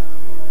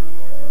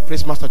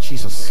Praise Master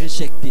Jesus.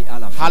 réjecté à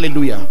la fin.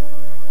 Hallelujah.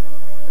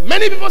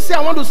 Many people say,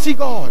 I want to see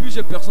God.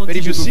 Plusieurs personnes But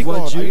if you disent, je see veux voir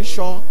God, are Dieu. you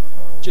sure?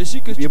 Tu es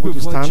sûr que be tu peux able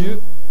to voir stand?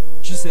 Dieu,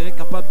 tu serais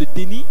capable de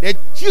tenir. The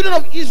children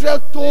of Israel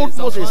told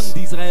Les enfants Moses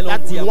d'Israël ont that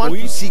dit we à want to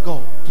Moïse see God.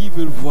 qu'ils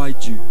veulent voir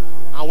Dieu.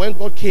 And when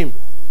God came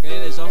Quand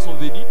les gens sont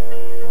venus,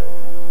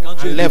 quand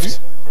Dieu and est venu,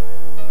 left,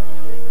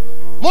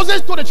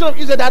 Moses told the children of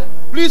Israel that,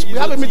 please, we ils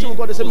have ont a meeting dit with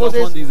God. They said, aux enfants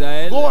Moses,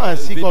 d'Israël, go and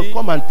see God. venez,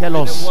 Come and tell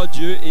venez us. voir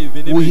Dieu et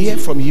venez We me hear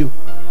dire. from you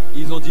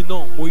Ils ont dit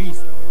non,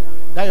 Moïse,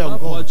 that your va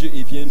voir God Dieu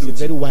et viens is nous a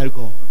very dire wild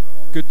God.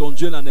 que ton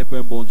Dieu là n'est pas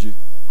un bon Dieu.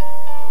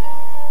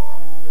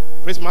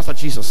 Praise Master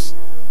Jesus.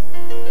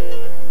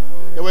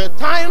 There were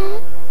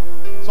times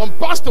some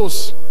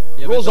pastors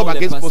Il y avait rose up donc les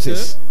against pasteurs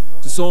Moses.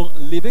 se sont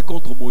levés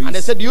contre And they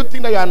Moïse. said, do you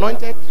think that you are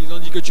anointed? Ils ont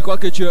dit que tu crois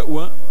que tu es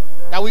oint,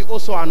 That we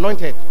also are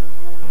anointed.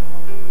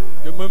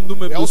 que même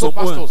nous-mêmes We are nous also sommes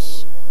oints.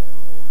 pastors.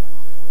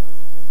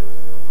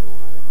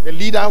 The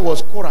leader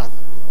was Korath.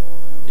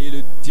 Et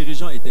le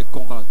dirigeant était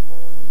Conrad.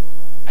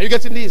 Are you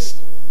getting this?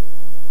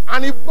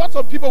 And he brought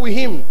some people with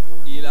him.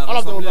 Et il a All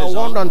of them rassemblé were les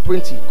gens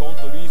 120.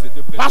 contre lui, ils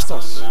étaient près de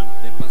Pastors. 120,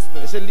 des They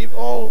pasteurs. said, leave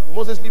all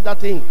Moses, leave that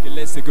thing. Que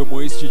laisse ce que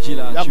Moïse tu dis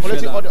là, You are tu fais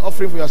collecting all là, the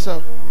offering for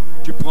yourself.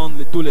 tu prends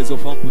tous les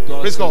offrandes pour toi.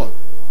 Praise God.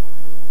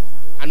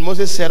 And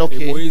Moses said, Et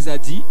okay, Moïse a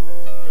dit,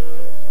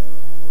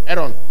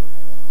 Aaron,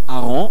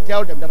 Aaron,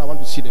 tell them that I want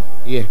to see them.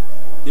 Yeah.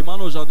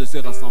 demande aux gens de se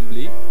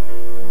rassembler,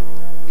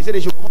 He said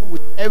they should come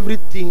with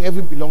everything,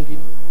 every belonging.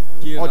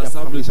 qu'ils All their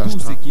rassemblent families are tout ce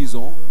strong. qu'ils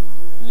ont,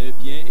 les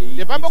biens et The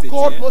ils Bible se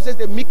called tiennent. Moses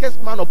the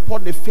meekest man upon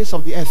the face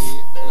of the earth.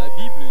 Et la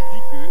Bible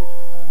dit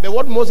que But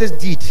what Moses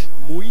did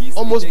Moïse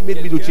almost était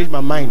made me to quelqu'un change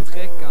my mind.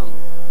 très calme,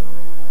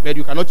 But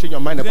you cannot change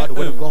your mind très about the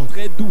word of humble, God.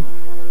 très doux,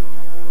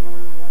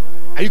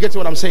 Are you getting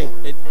what I'm saying?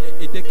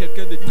 était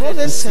quelqu'un de très Moses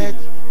docile. said,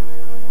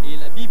 Et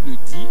la Bible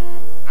dit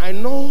I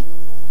know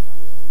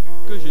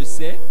que je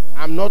sais,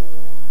 I'm not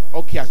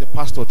okay as a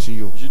pastor to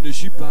you. je ne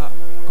suis pas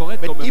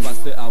correct But comme un if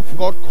pasteur à vous.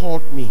 God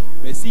called me,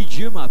 Mais si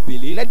Dieu m'a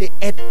appelé, let the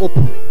earth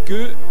open.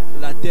 que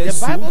la terre The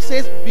Bible s'ouvre.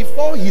 says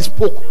before he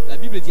spoke, La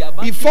Bible dit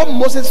avant before que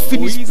Moses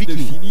finished Moïse ne speaking,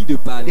 finit de the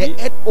parler,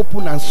 earth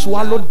opened and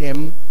swallowed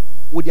them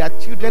with their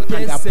children and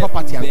their Terre s'est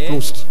property and ouverte.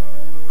 closed.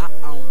 a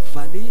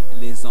envalé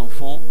les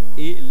enfants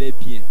et les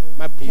biens.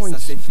 My Et point ça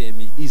s'est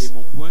fermé. is Et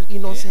mon point est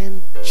innocent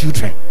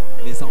children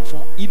les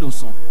enfants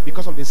innocents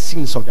because of the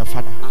sins of their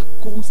father. à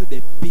cause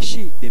des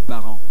péchés des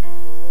parents.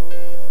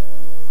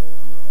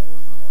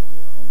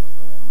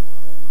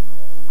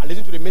 I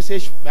listen to the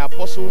message by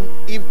Apostle,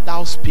 if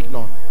thou speak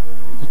not.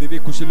 Vous devez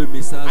coucher le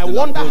message I de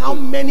wonder how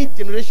l'apôtre. many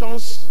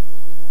generations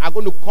are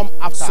going to come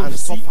after Sauf and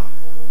si suffer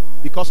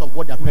because of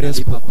what their Vous parents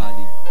n'avez pas spoke,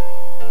 parlé.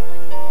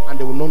 and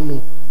they will not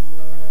know.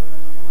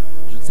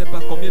 Je ne sais pas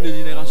combien de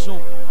générations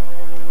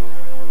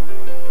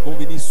vont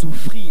venir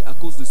souffrir à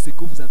cause de ce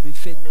que vous avez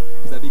fait.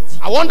 Vous avez dit.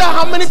 I wonder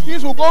how many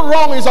things will go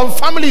wrong in some Je ne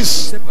families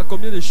sais pas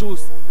combien de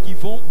choses qui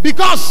vont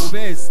because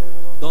mauvaises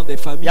dans des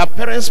familles their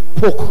parents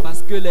spoke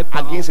parce que les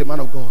parents against a man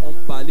of God. ont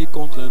parlé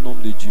contre un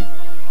homme de Dieu.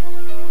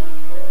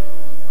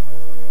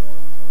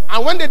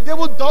 And when the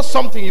devil does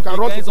something, you can Et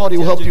run quand to ils ont God, he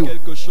will help dit you.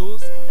 quelque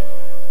chose,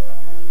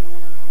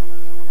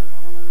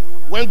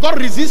 When God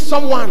resists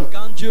someone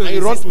quand Dieu and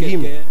you run résiste to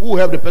him, quelqu'un, who will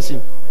help the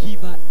person? qui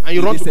va And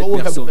you run aider to God, cette who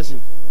will help the personne?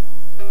 person?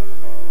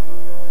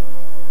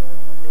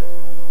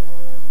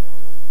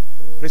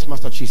 Praise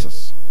Master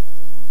Jesus.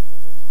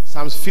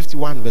 Psalms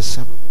 51 verse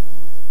 7.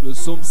 Le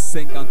psaume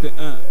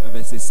 51,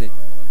 verset 7.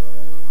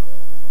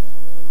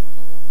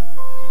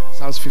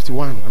 Psalms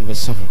 51 and verse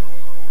 7.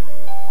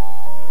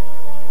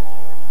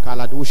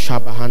 Kaladu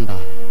Shabahanda.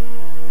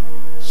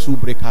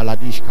 Subre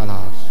Kaladish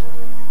Kalas.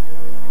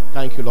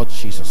 Thank you, Lord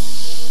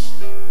Jesus.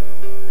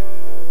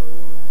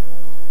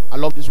 I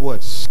love these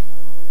words.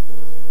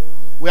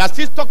 We are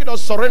still talking of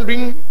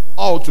surrendering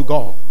all to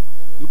God.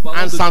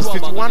 And Psalms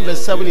 51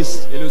 verse 7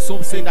 is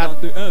saying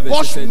that,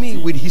 wash me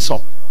with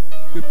hyssop,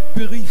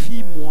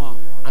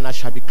 and I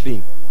shall be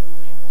clean.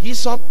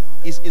 Hyssop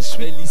is a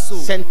sweet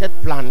scented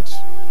plant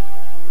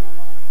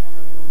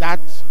that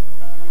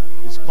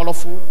is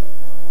colorful.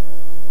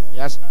 It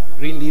has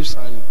green leaves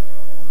and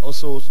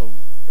also some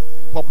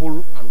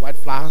purple and white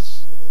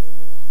flowers.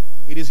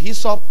 It is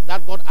hyssop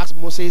that God asked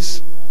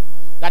Moses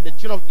that the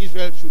children of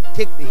Israel should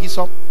take the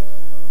hyssop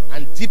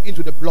and dip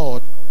into the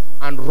blood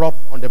and rub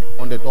on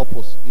the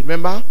doorpost. You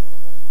remember?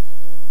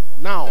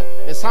 Now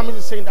the psalmist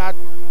is saying that,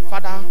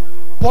 Father,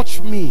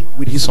 purge me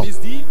with hyssop,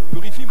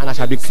 and I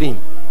shall be clean.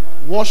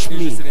 Wash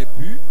me,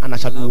 and I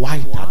shall be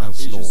whiter than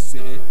snow.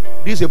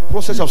 This is a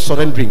process of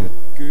surrendering.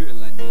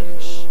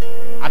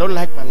 I don't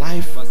like my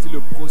life.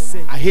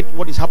 I hate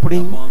what is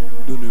happening.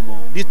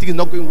 This thing is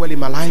not going well in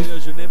my life.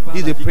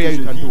 This is a prayer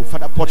you can do.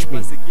 Father, purge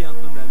me.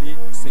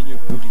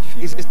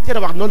 It's a state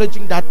of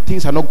acknowledging that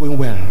things are not going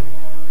well.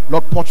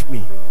 Lord, purge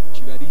me.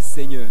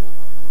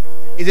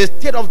 It's a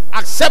state of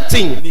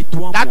accepting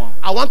that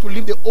I want to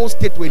leave the old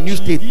state to a new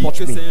state.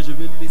 Purge me.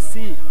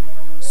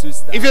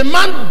 If a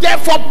man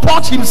therefore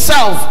purge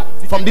himself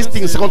from this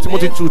thing, 2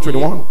 Timothy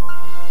 2:21,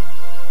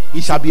 he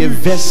shall be a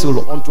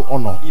vessel unto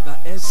honor,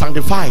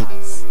 sanctified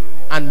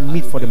and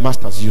meet for the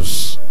master's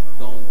use.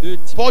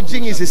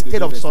 Purging is a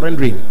state of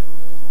surrendering.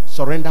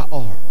 Surrender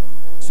all.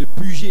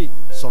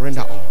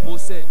 Surrender all.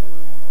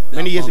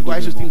 Many years ago, I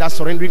used to think that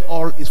surrendering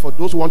all is for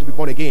those who want to be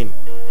born again.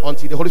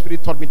 Until the Holy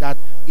Spirit taught me that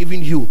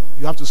even you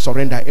have to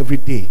surrender every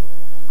day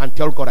and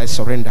tell God, I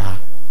surrender.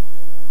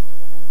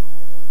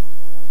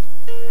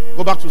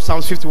 Go back to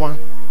Psalms 51.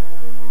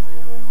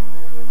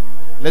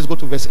 Let's go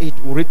to verse 8.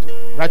 We'll read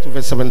right to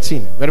verse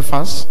 17. Very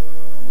fast.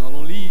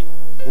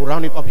 We'll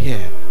round it up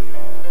here.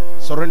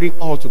 Surrendering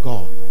all to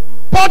God.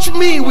 Purge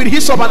me with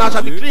hyssop, and I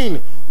shall be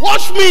clean.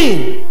 Wash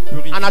me,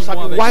 and I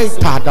shall be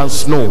whiter than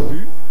snow.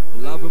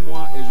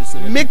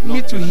 Make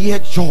me to hear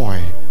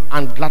joy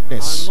and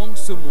gladness.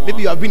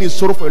 Maybe you have been in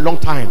sorrow for a long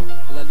time.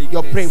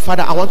 You're praying,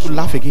 Father, I want to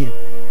laugh again.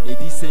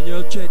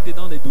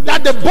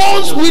 That the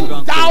bones which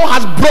thou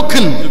hast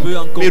broken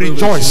may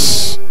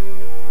rejoice.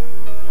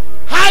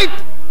 Hide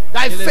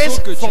thy face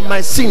from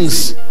my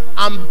sins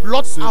and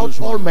blot out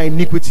all my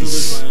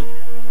iniquities.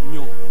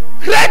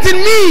 Create in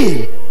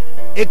me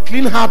a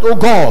clean heart, O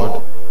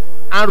God,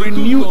 and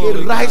renew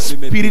a right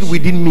spirit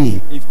within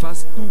me.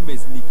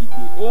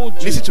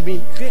 Listen to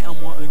me.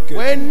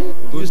 When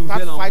you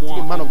start fighting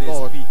a man of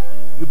God,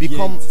 you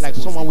become like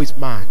someone who is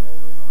mad.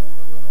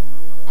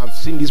 I've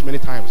seen this many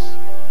times.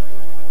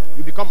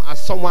 You become as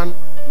someone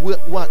who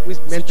is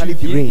mentally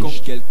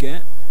deranged.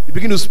 You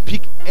begin to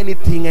speak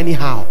anything,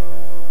 anyhow.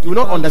 You will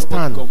not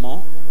understand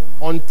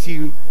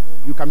until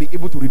you can be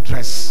able to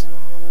redress.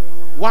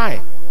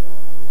 Why?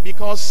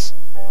 Because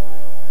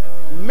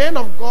men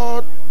of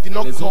God did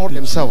not call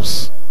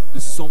themselves.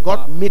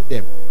 God made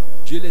them.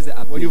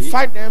 When you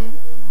fight them,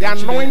 the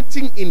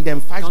anointing in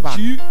them fights back.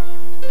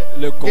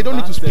 They don't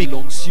need to speak.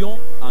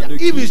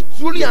 If he's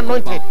truly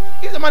anointed,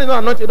 if the man is not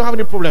anointed, they don't have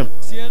any problem.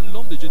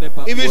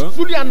 If he's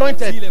truly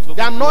anointed,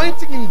 the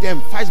anointing in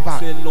them fights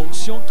back.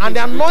 And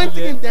the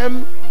anointing in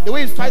them, the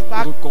way it fights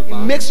back, it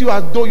makes you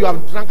as though you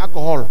have drank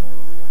alcohol.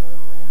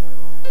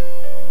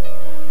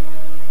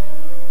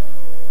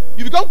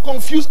 You become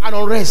confused and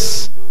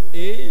unrest.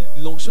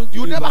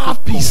 You never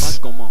have peace.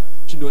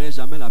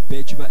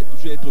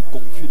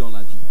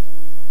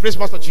 Praise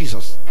Master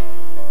Jesus.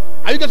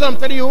 Are you getting what I'm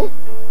telling you?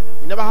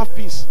 You never have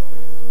peace.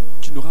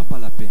 Tu n'auras pas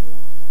la paix.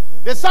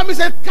 The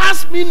psalmist said,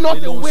 cast me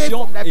not away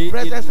from thy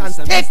presence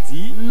and take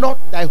not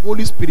thy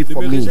Holy Spirit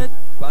from me. This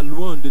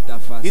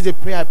is a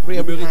prayer I pray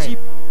every time.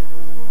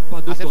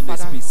 I said,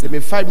 Father, they may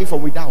fight me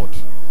from without,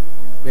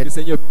 but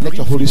let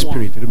your Holy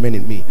Spirit remain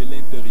in me.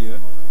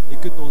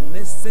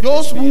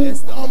 Those who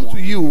come to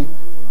you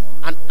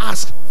and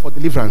ask for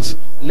deliverance,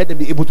 let them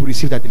be able to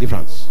receive that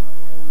deliverance.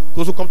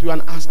 Those who come to you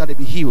and ask that they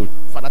be healed,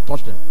 Father,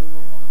 touch them.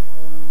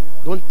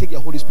 Don't take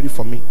your Holy Spirit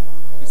from me.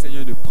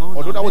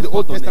 Although that was the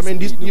Old Testament,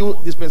 this new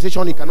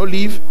dispensation, it cannot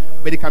live,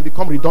 but it can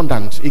become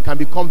redundant. It can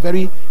become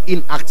very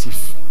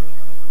inactive.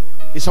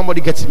 If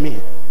somebody gets me,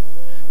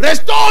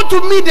 restore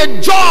to me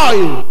the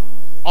joy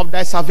of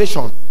thy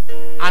salvation,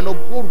 and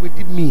uphold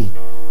within me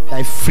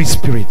thy free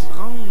spirit.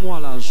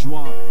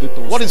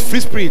 What is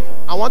free spirit?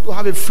 I want to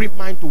have a free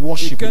mind to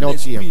worship in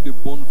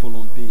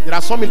LTM. There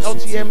are some in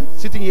LTM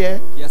sitting here,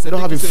 they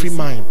don't have a free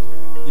mind.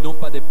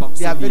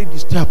 They are very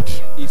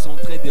disturbed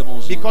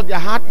because their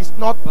heart is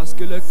not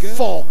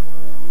for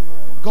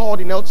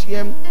God in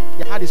LTM.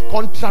 Their heart is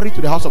contrary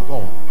to the house of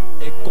God.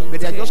 But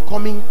they are just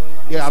coming,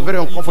 they are very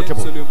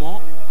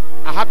uncomfortable.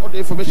 I had all the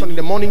information in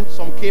the morning,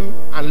 some came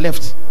and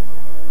left.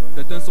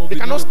 Certains sont They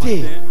venus cannot le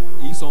stay. matin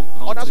et ils sont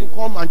Others rentrés. will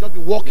come and just be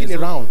walking Les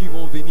autres around. qui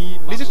vont venir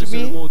Listen marcher to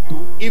me. seulement autour.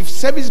 If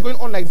service is going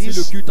on like Si le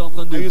this, culte est en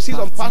train de and you see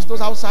some partir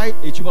pastors outside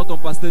et tu vois ton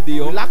pasteur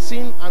dehors,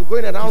 relaxing and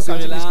going around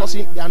seraient and là.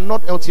 discussing, they are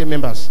not LTM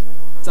members.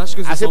 sache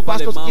que ce I say sont pas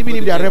les pastors, membres even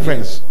if de they are LTM.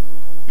 reverends,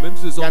 Même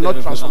si ce they sont are des not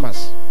révérends.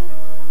 transformers.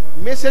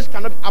 Message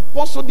cannot be,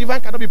 apostle divine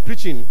cannot be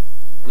preaching.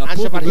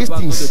 L'apôtre Shepherd ne peut pas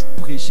Hastings.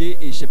 de prêcher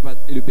et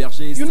le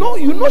berger You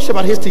Hastings. know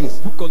Shepherd Hastings.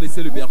 Vous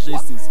connaissez le berger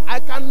Hastings. I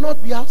cannot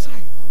be outside.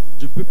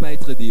 Je ne peux pas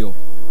être dehors.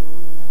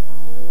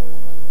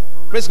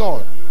 Praise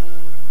God.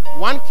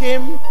 One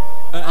came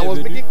Un and est was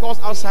venu making calls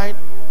outside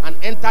and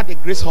entered the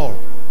grace hall.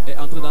 et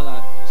entré dans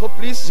la... So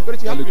please,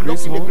 security, Dans have le to be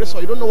locked grace in the hall. grace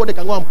hall. You don't know what they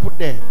can go and put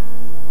there.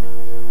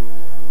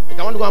 They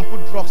can want to go and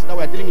put drugs that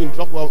we are dealing in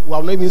drugs. We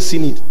have not even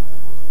seen it.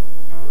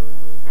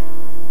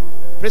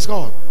 Praise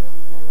God.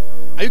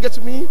 Are you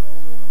getting me?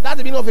 That's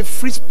the meaning of a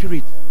free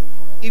spirit.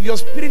 If your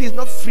spirit is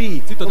not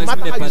free, Si ton no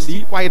matter esprit n'est how you pas sit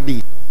libre,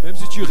 quietly, même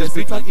si tu it's a restes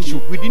spiritual issue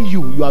tranquille, within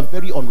you. You are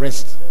very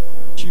unrest.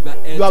 tu vas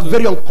You are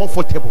very être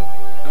uncomfortable.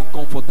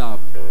 inconfortable.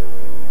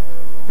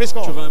 Praise Tu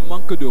God. auras un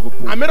manque de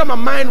repos. I made up my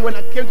mind when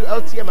I came to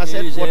LTM. I Et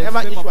said, j'ai whatever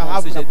fait issue ma I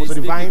have pensée, with j'ai Apostle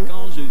décidé Divine, que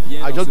quand je viens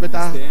I dans just ce better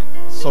ministère,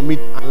 submit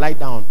and lie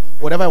down.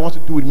 Whatever I want to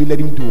do with me, let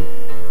him do.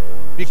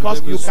 Because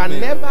Je vais me you can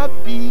soumettre. never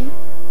be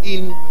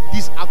in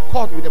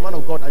disaccord with the man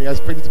of God and you are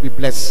expecting to be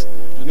blessed.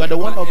 Je You ne are the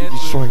peux one pas that will be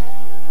être destroyed.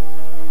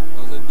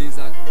 dans un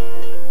désaccord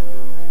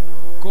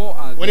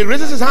avec When he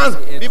raises his hands,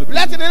 et be être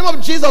blessed in the name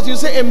of Jesus, you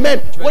say amen.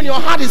 When your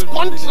heart is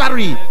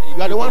contrary,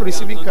 you are the one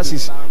receiving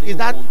curses. Is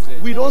that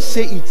we don't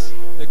say it.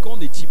 C'est qu'on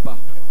ne dit pas.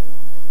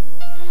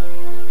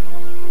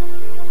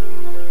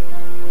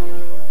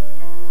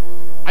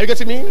 Are you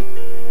getting me?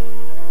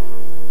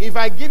 If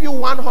I give you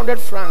 100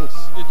 francs,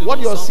 what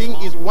you're seeing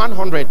is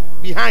 100.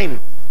 Behind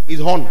is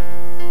horn.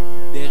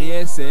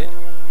 Derrière, c'est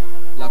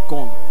la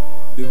corne.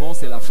 Devant,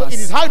 c'est la So it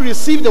is face. how you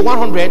receive the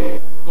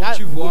 100 that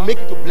tu will vois, make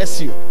it to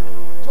bless you.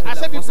 So I la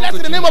said, be façon blessed que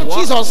in the tu name of vois,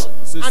 Jesus,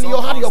 ce and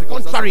your heart, sentiment, you're c'est comme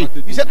ça, ça contrary. va te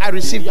You said, I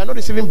receive. You are not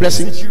receiving Si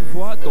blessings. tu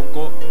vois ton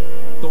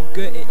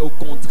cœur est au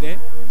contraire,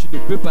 tu ne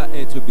peux pas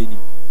être béni.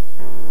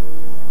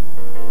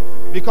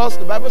 Because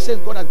the Bible says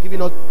God has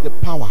given us the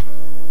power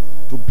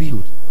to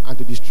build and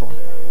to destroy.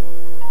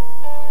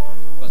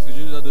 Parce que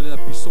Dieu nous a donné la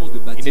puissance de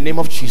In bâtir. the name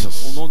of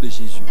Jesus. Au nom de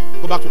Jésus.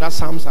 Go back to that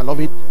Psalms. I love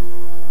it.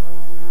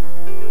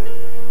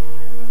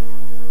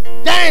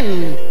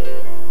 Then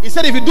he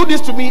said, if you do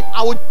this to me,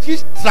 I will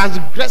teach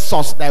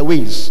transgressors thy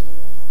ways,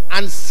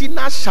 and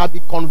sinners shall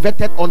be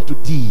converted unto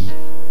thee.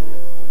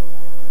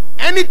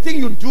 Anything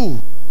you do,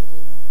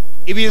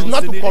 if it is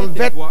not to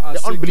convert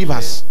the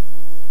unbelievers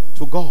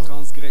to God,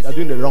 you are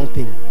doing the wrong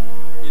thing.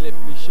 Et les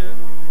pécheurs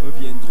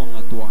reviendront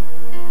à toi.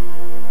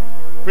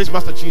 Praise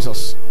Master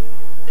Jesus.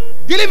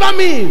 Deliver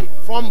me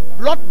from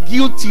blood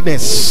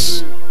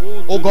guiltiness,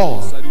 O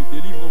God,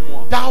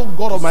 thou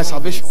God of my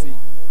salvation,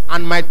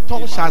 and my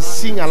tongue shall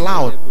sing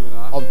aloud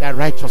of thy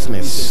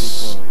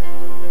righteousness.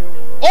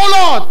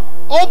 O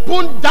Lord,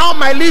 open down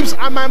my lips,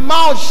 and my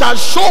mouth shall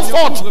show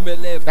forth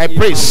thy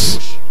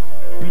praise.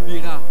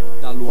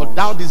 For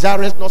thou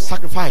desirest not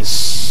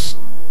sacrifice,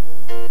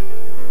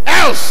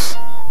 else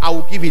I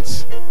will give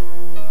it.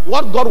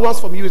 What God wants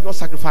from you is not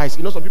sacrifice.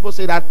 You know, some people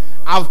say that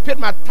I've paid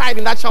my tithe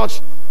in that church,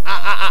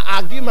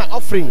 I'll give my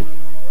offering.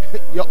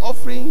 Your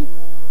offering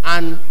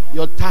and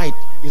your tithe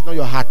is not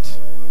your heart.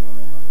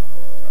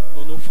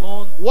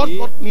 What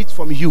God needs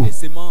from you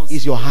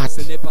is your heart.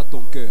 Because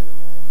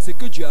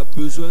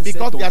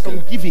there are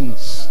some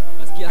givings.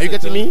 Are you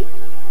getting me?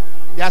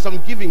 There are some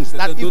givings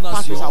that if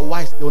pastors are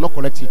wise, they will not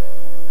collect it.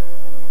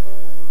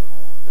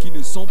 Qui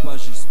ne sont pas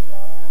justes.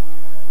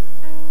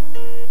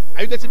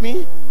 Are you getting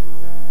me?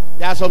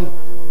 There are some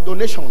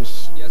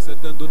donations Il y a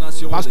certaines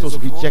donations pastors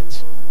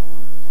reject.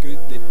 que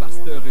les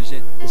pasteurs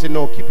rejettent. They say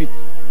no, keep it.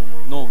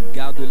 Non,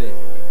 garde-les.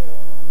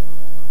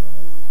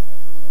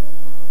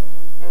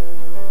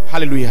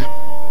 Hallelujah.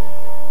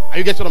 Are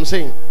you getting what I'm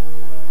saying?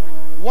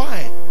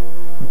 Why?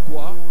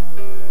 Pourquoi?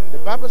 The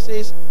Bible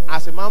says,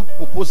 as a man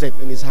proposeth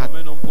in his heart,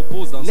 Comme un homme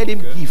propose dans let son him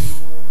cœur give,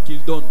 qu'il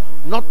donne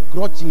not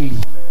grudgingly,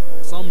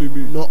 sans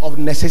murmure. nor of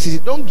necessity.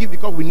 Don't give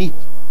because we need.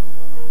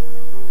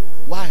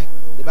 Why?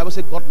 The Bible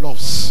says God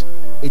loves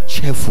a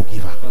cheerful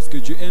giver. Parce que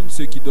Dieu aime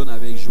ceux qui donnent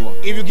avec joie.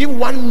 If you give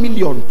 1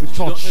 million to Tu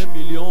donnes church 1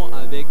 million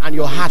avec and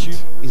your heart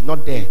nourriture, is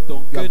not there, ton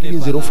you cœur are n'est giving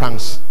pas 0 là.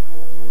 francs.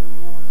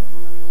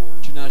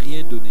 Tu n'as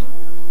rien donné.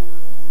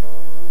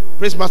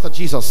 Praise Master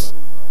Jesus.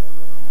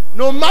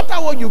 No matter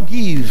what you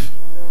give,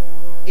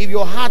 if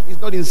your heart is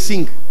not in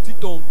sync, Si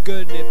ton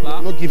cœur n'est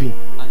pas not giving.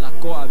 en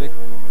accord avec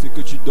ce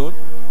que tu donnes,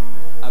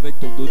 avec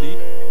ton donné,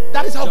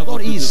 That is tu how vas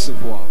God beaucoup is.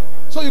 décevoir.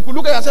 So you could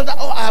look at yourself that,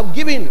 oh, I have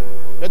given.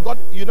 But God,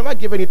 you never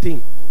give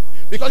anything.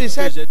 Because he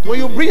said, when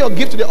you bring your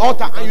gift to the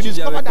altar and you Quand tu dis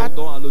discover avec that ton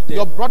don à l'autel,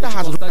 your brother et tu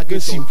has constates run que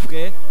against ton you.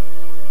 frère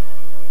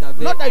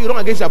t'avait Not that you run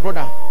against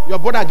your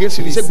brother against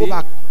you. He said, go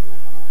back.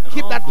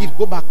 Keep that gift,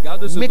 go back.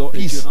 Garde ce don Make et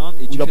peace tu rentres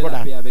et with tu your fais la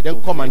brother. paix avec Then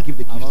ton come frère and give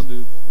the gift. avant de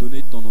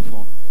donner ton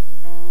offrande.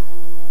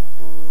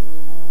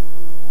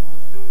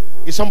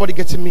 Is somebody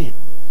getting me?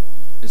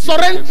 Est-ce que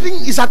quelqu'un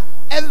Surrendering me- is at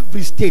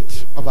every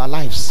state of our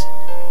lives.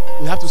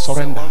 we have to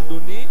surrender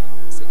S'abandonner,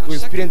 c'est à to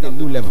chaque experience a étape de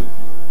new notre level. vie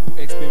pour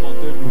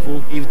expérimenter un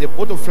nouveau If the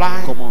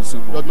butterfly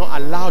commencement. does not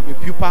allow the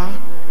pupa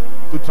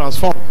to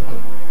transform,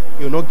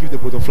 he will not give the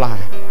butterfly.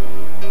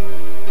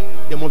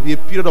 There must be a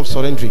period of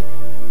surrendering.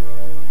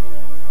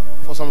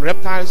 For some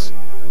reptiles,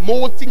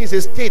 molting is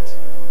a state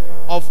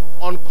of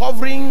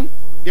uncovering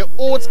the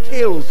old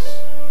scales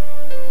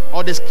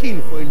or the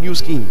skin for a new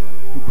skin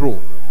to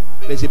grow.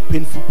 There's a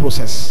painful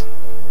process.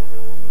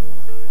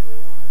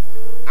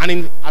 And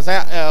in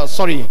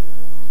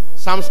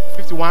Psalms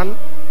 51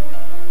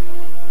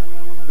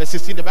 verse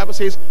 16, the Bible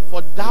says,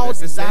 for thou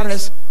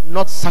desirest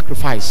not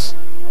sacrifice.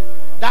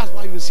 That's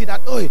why you see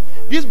that, oh,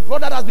 this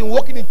brother has been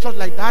working in church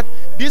like that,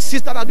 this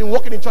sister has been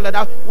working in church like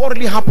that. What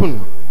really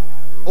happened?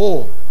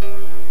 Oh,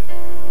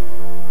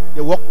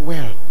 they worked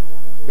well,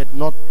 but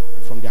not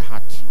from their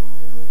heart.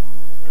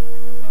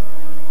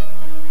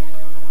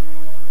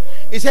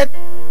 He said,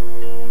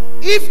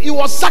 if it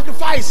was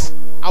sacrifice,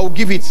 I will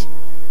give it.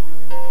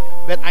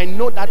 But I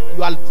know that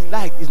your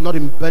delight is not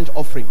in burnt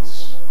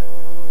offerings.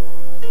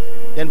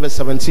 Then verse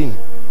 17.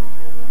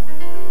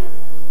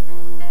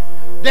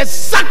 The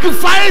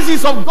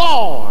sacrifices of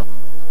God,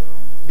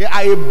 they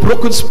are a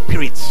broken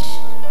spirit.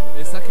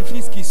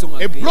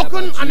 A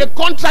broken and a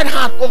contrite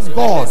heart of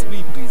God,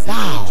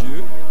 thou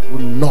will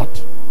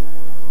not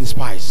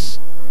despise.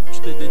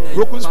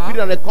 Broken spirit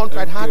and a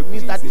contrite heart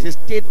means that it's a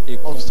state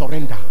of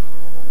surrender,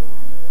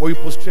 where you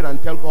prostrate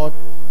and tell God,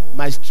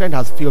 my strength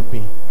has failed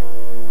me,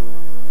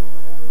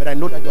 but I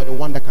know that you are the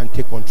one that can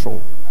take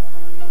control.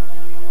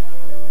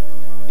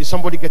 Is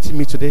somebody getting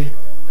me today?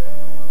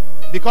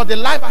 Because the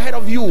life ahead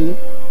of you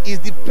is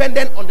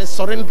dependent on the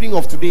surrendering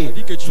of today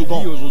to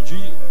God.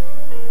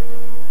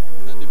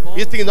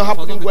 This thing is not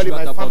happening well in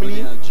my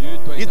family.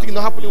 This thing is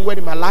not happening well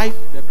in my life.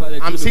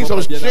 I'm seeing some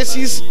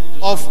stresses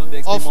of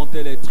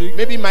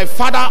maybe my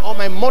father or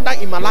my mother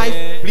in my life.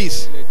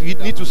 Please, you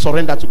need to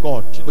surrender to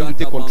God when you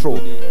take control.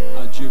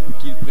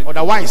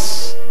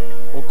 Otherwise,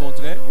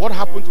 what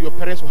happened to your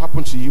parents will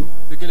happen to you.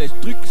 I'll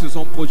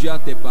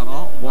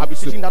be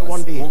teaching that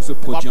one day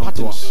about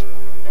patterns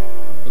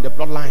in the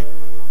bloodline.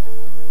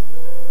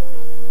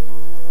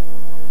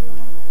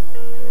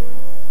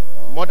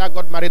 Mother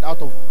got married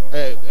out of,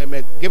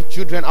 gave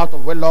children out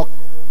of wedlock.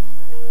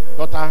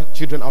 Daughter,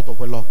 children out of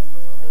wedlock.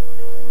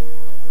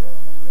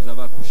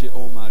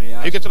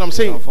 You get what I'm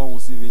saying?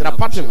 There are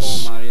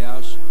patterns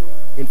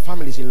in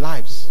families, in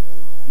lives.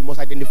 You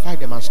must identify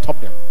them and stop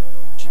them.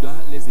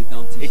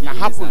 It can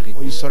happen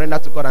when you surrender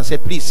to God and say,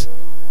 please,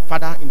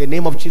 Father, in the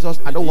name of Jesus,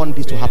 I don't want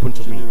this to happen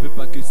to me.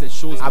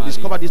 I've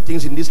discovered these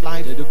things in this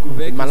life,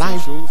 in my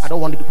life. I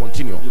don't want it to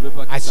continue.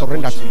 I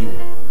surrender to you.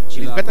 It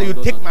is better you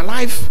take my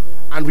life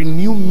and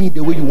renew me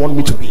the way you want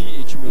me to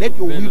be. Let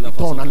your will be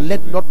done, and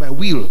let not my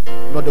will,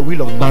 not the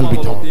will of man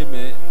be done.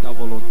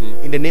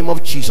 In the name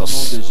of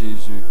Jesus.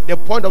 The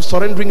point of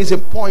surrendering is a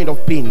point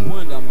of pain.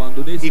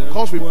 It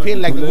comes with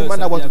pain, like the woman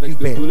that wants to give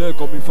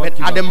birth. But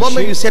at the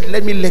moment you said,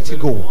 let me let you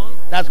go,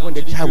 that's when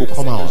the child will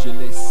come out.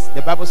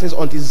 The Bible says,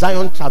 until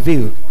Zion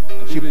travailed,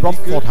 she brought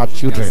forth her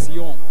children.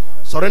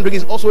 Surrendering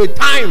is also a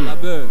time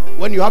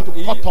when you have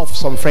to cut off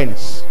some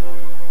friends.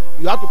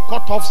 You have to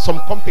cut off some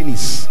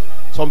companies,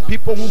 some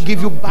people who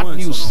give you bad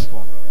news.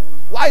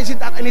 Why is it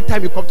that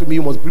anytime you come to me,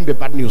 you must bring the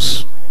bad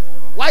news?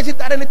 Why is it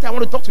that anytime you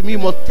want to talk to me, you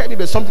must tell me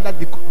there's something that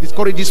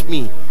discourages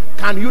me?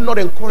 Can you not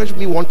encourage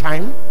me one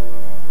time?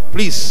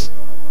 Please.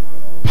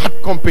 Bad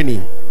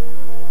company.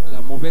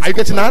 Are you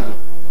getting that?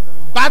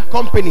 Bad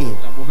company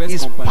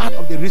is part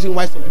of the reason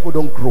why some people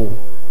don't grow.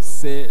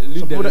 Some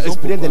people don't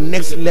experience the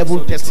next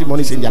level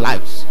testimonies in their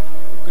lives.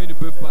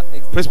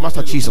 Praise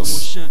Master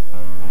Jesus.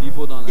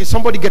 Is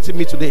somebody getting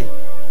me today?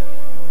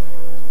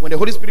 When the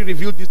Holy Spirit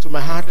revealed this to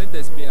my heart,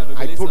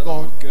 I told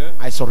God,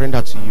 I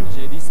surrender to you.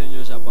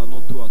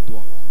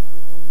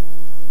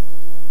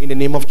 In the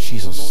name of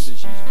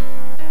Jesus.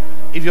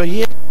 If you're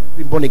here,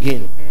 been born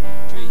again,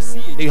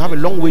 then you have a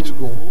long way to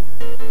go.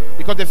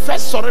 Because the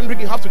first surrendering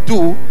you have to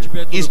do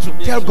is to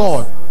tell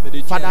God,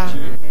 Father,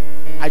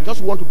 I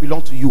just want to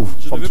belong to you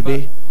from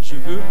today.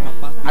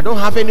 I don't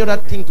have any other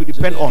thing to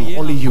depend on,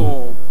 only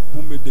you.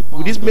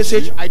 With this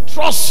message, I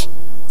trust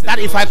that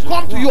if I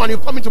come to you and you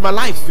come into my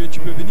life,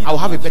 I will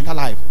have a better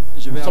life.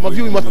 Some of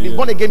you must have been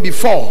born again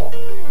before,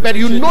 but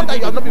you know that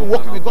you have not been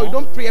walking with God. You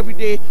don't pray every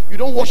day, you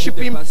don't worship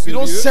Him, you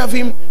don't serve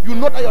Him. You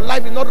know that your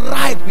life is not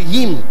right with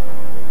Him.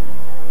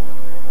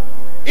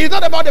 It's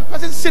not about the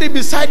person sitting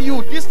beside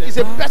you. This is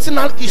a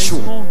personal issue.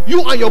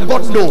 You and your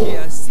God know.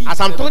 As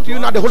I'm talking to you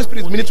now, the Holy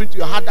Spirit is ministering to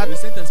your heart that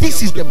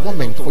this is the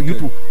moment for you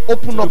to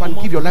open up and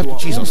give your life to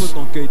Jesus.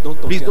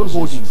 Please don't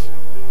hold it.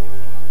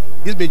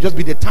 This may just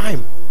be the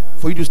time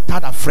for you to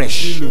start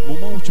afresh,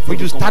 for you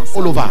to start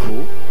all over,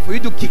 for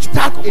you to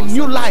kickstart a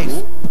new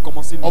life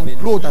of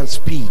growth and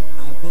speed.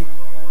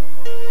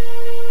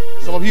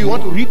 Some of you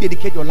want to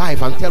rededicate your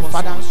life and tell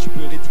Father,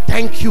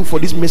 thank you for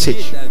this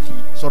message.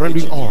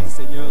 Surrendering all.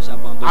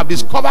 I've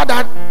discovered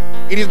that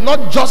it is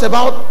not just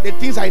about the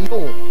things I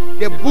know.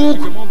 The book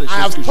I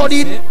have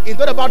studied is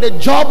not about the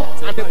job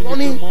and the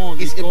money.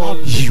 It's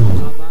about you.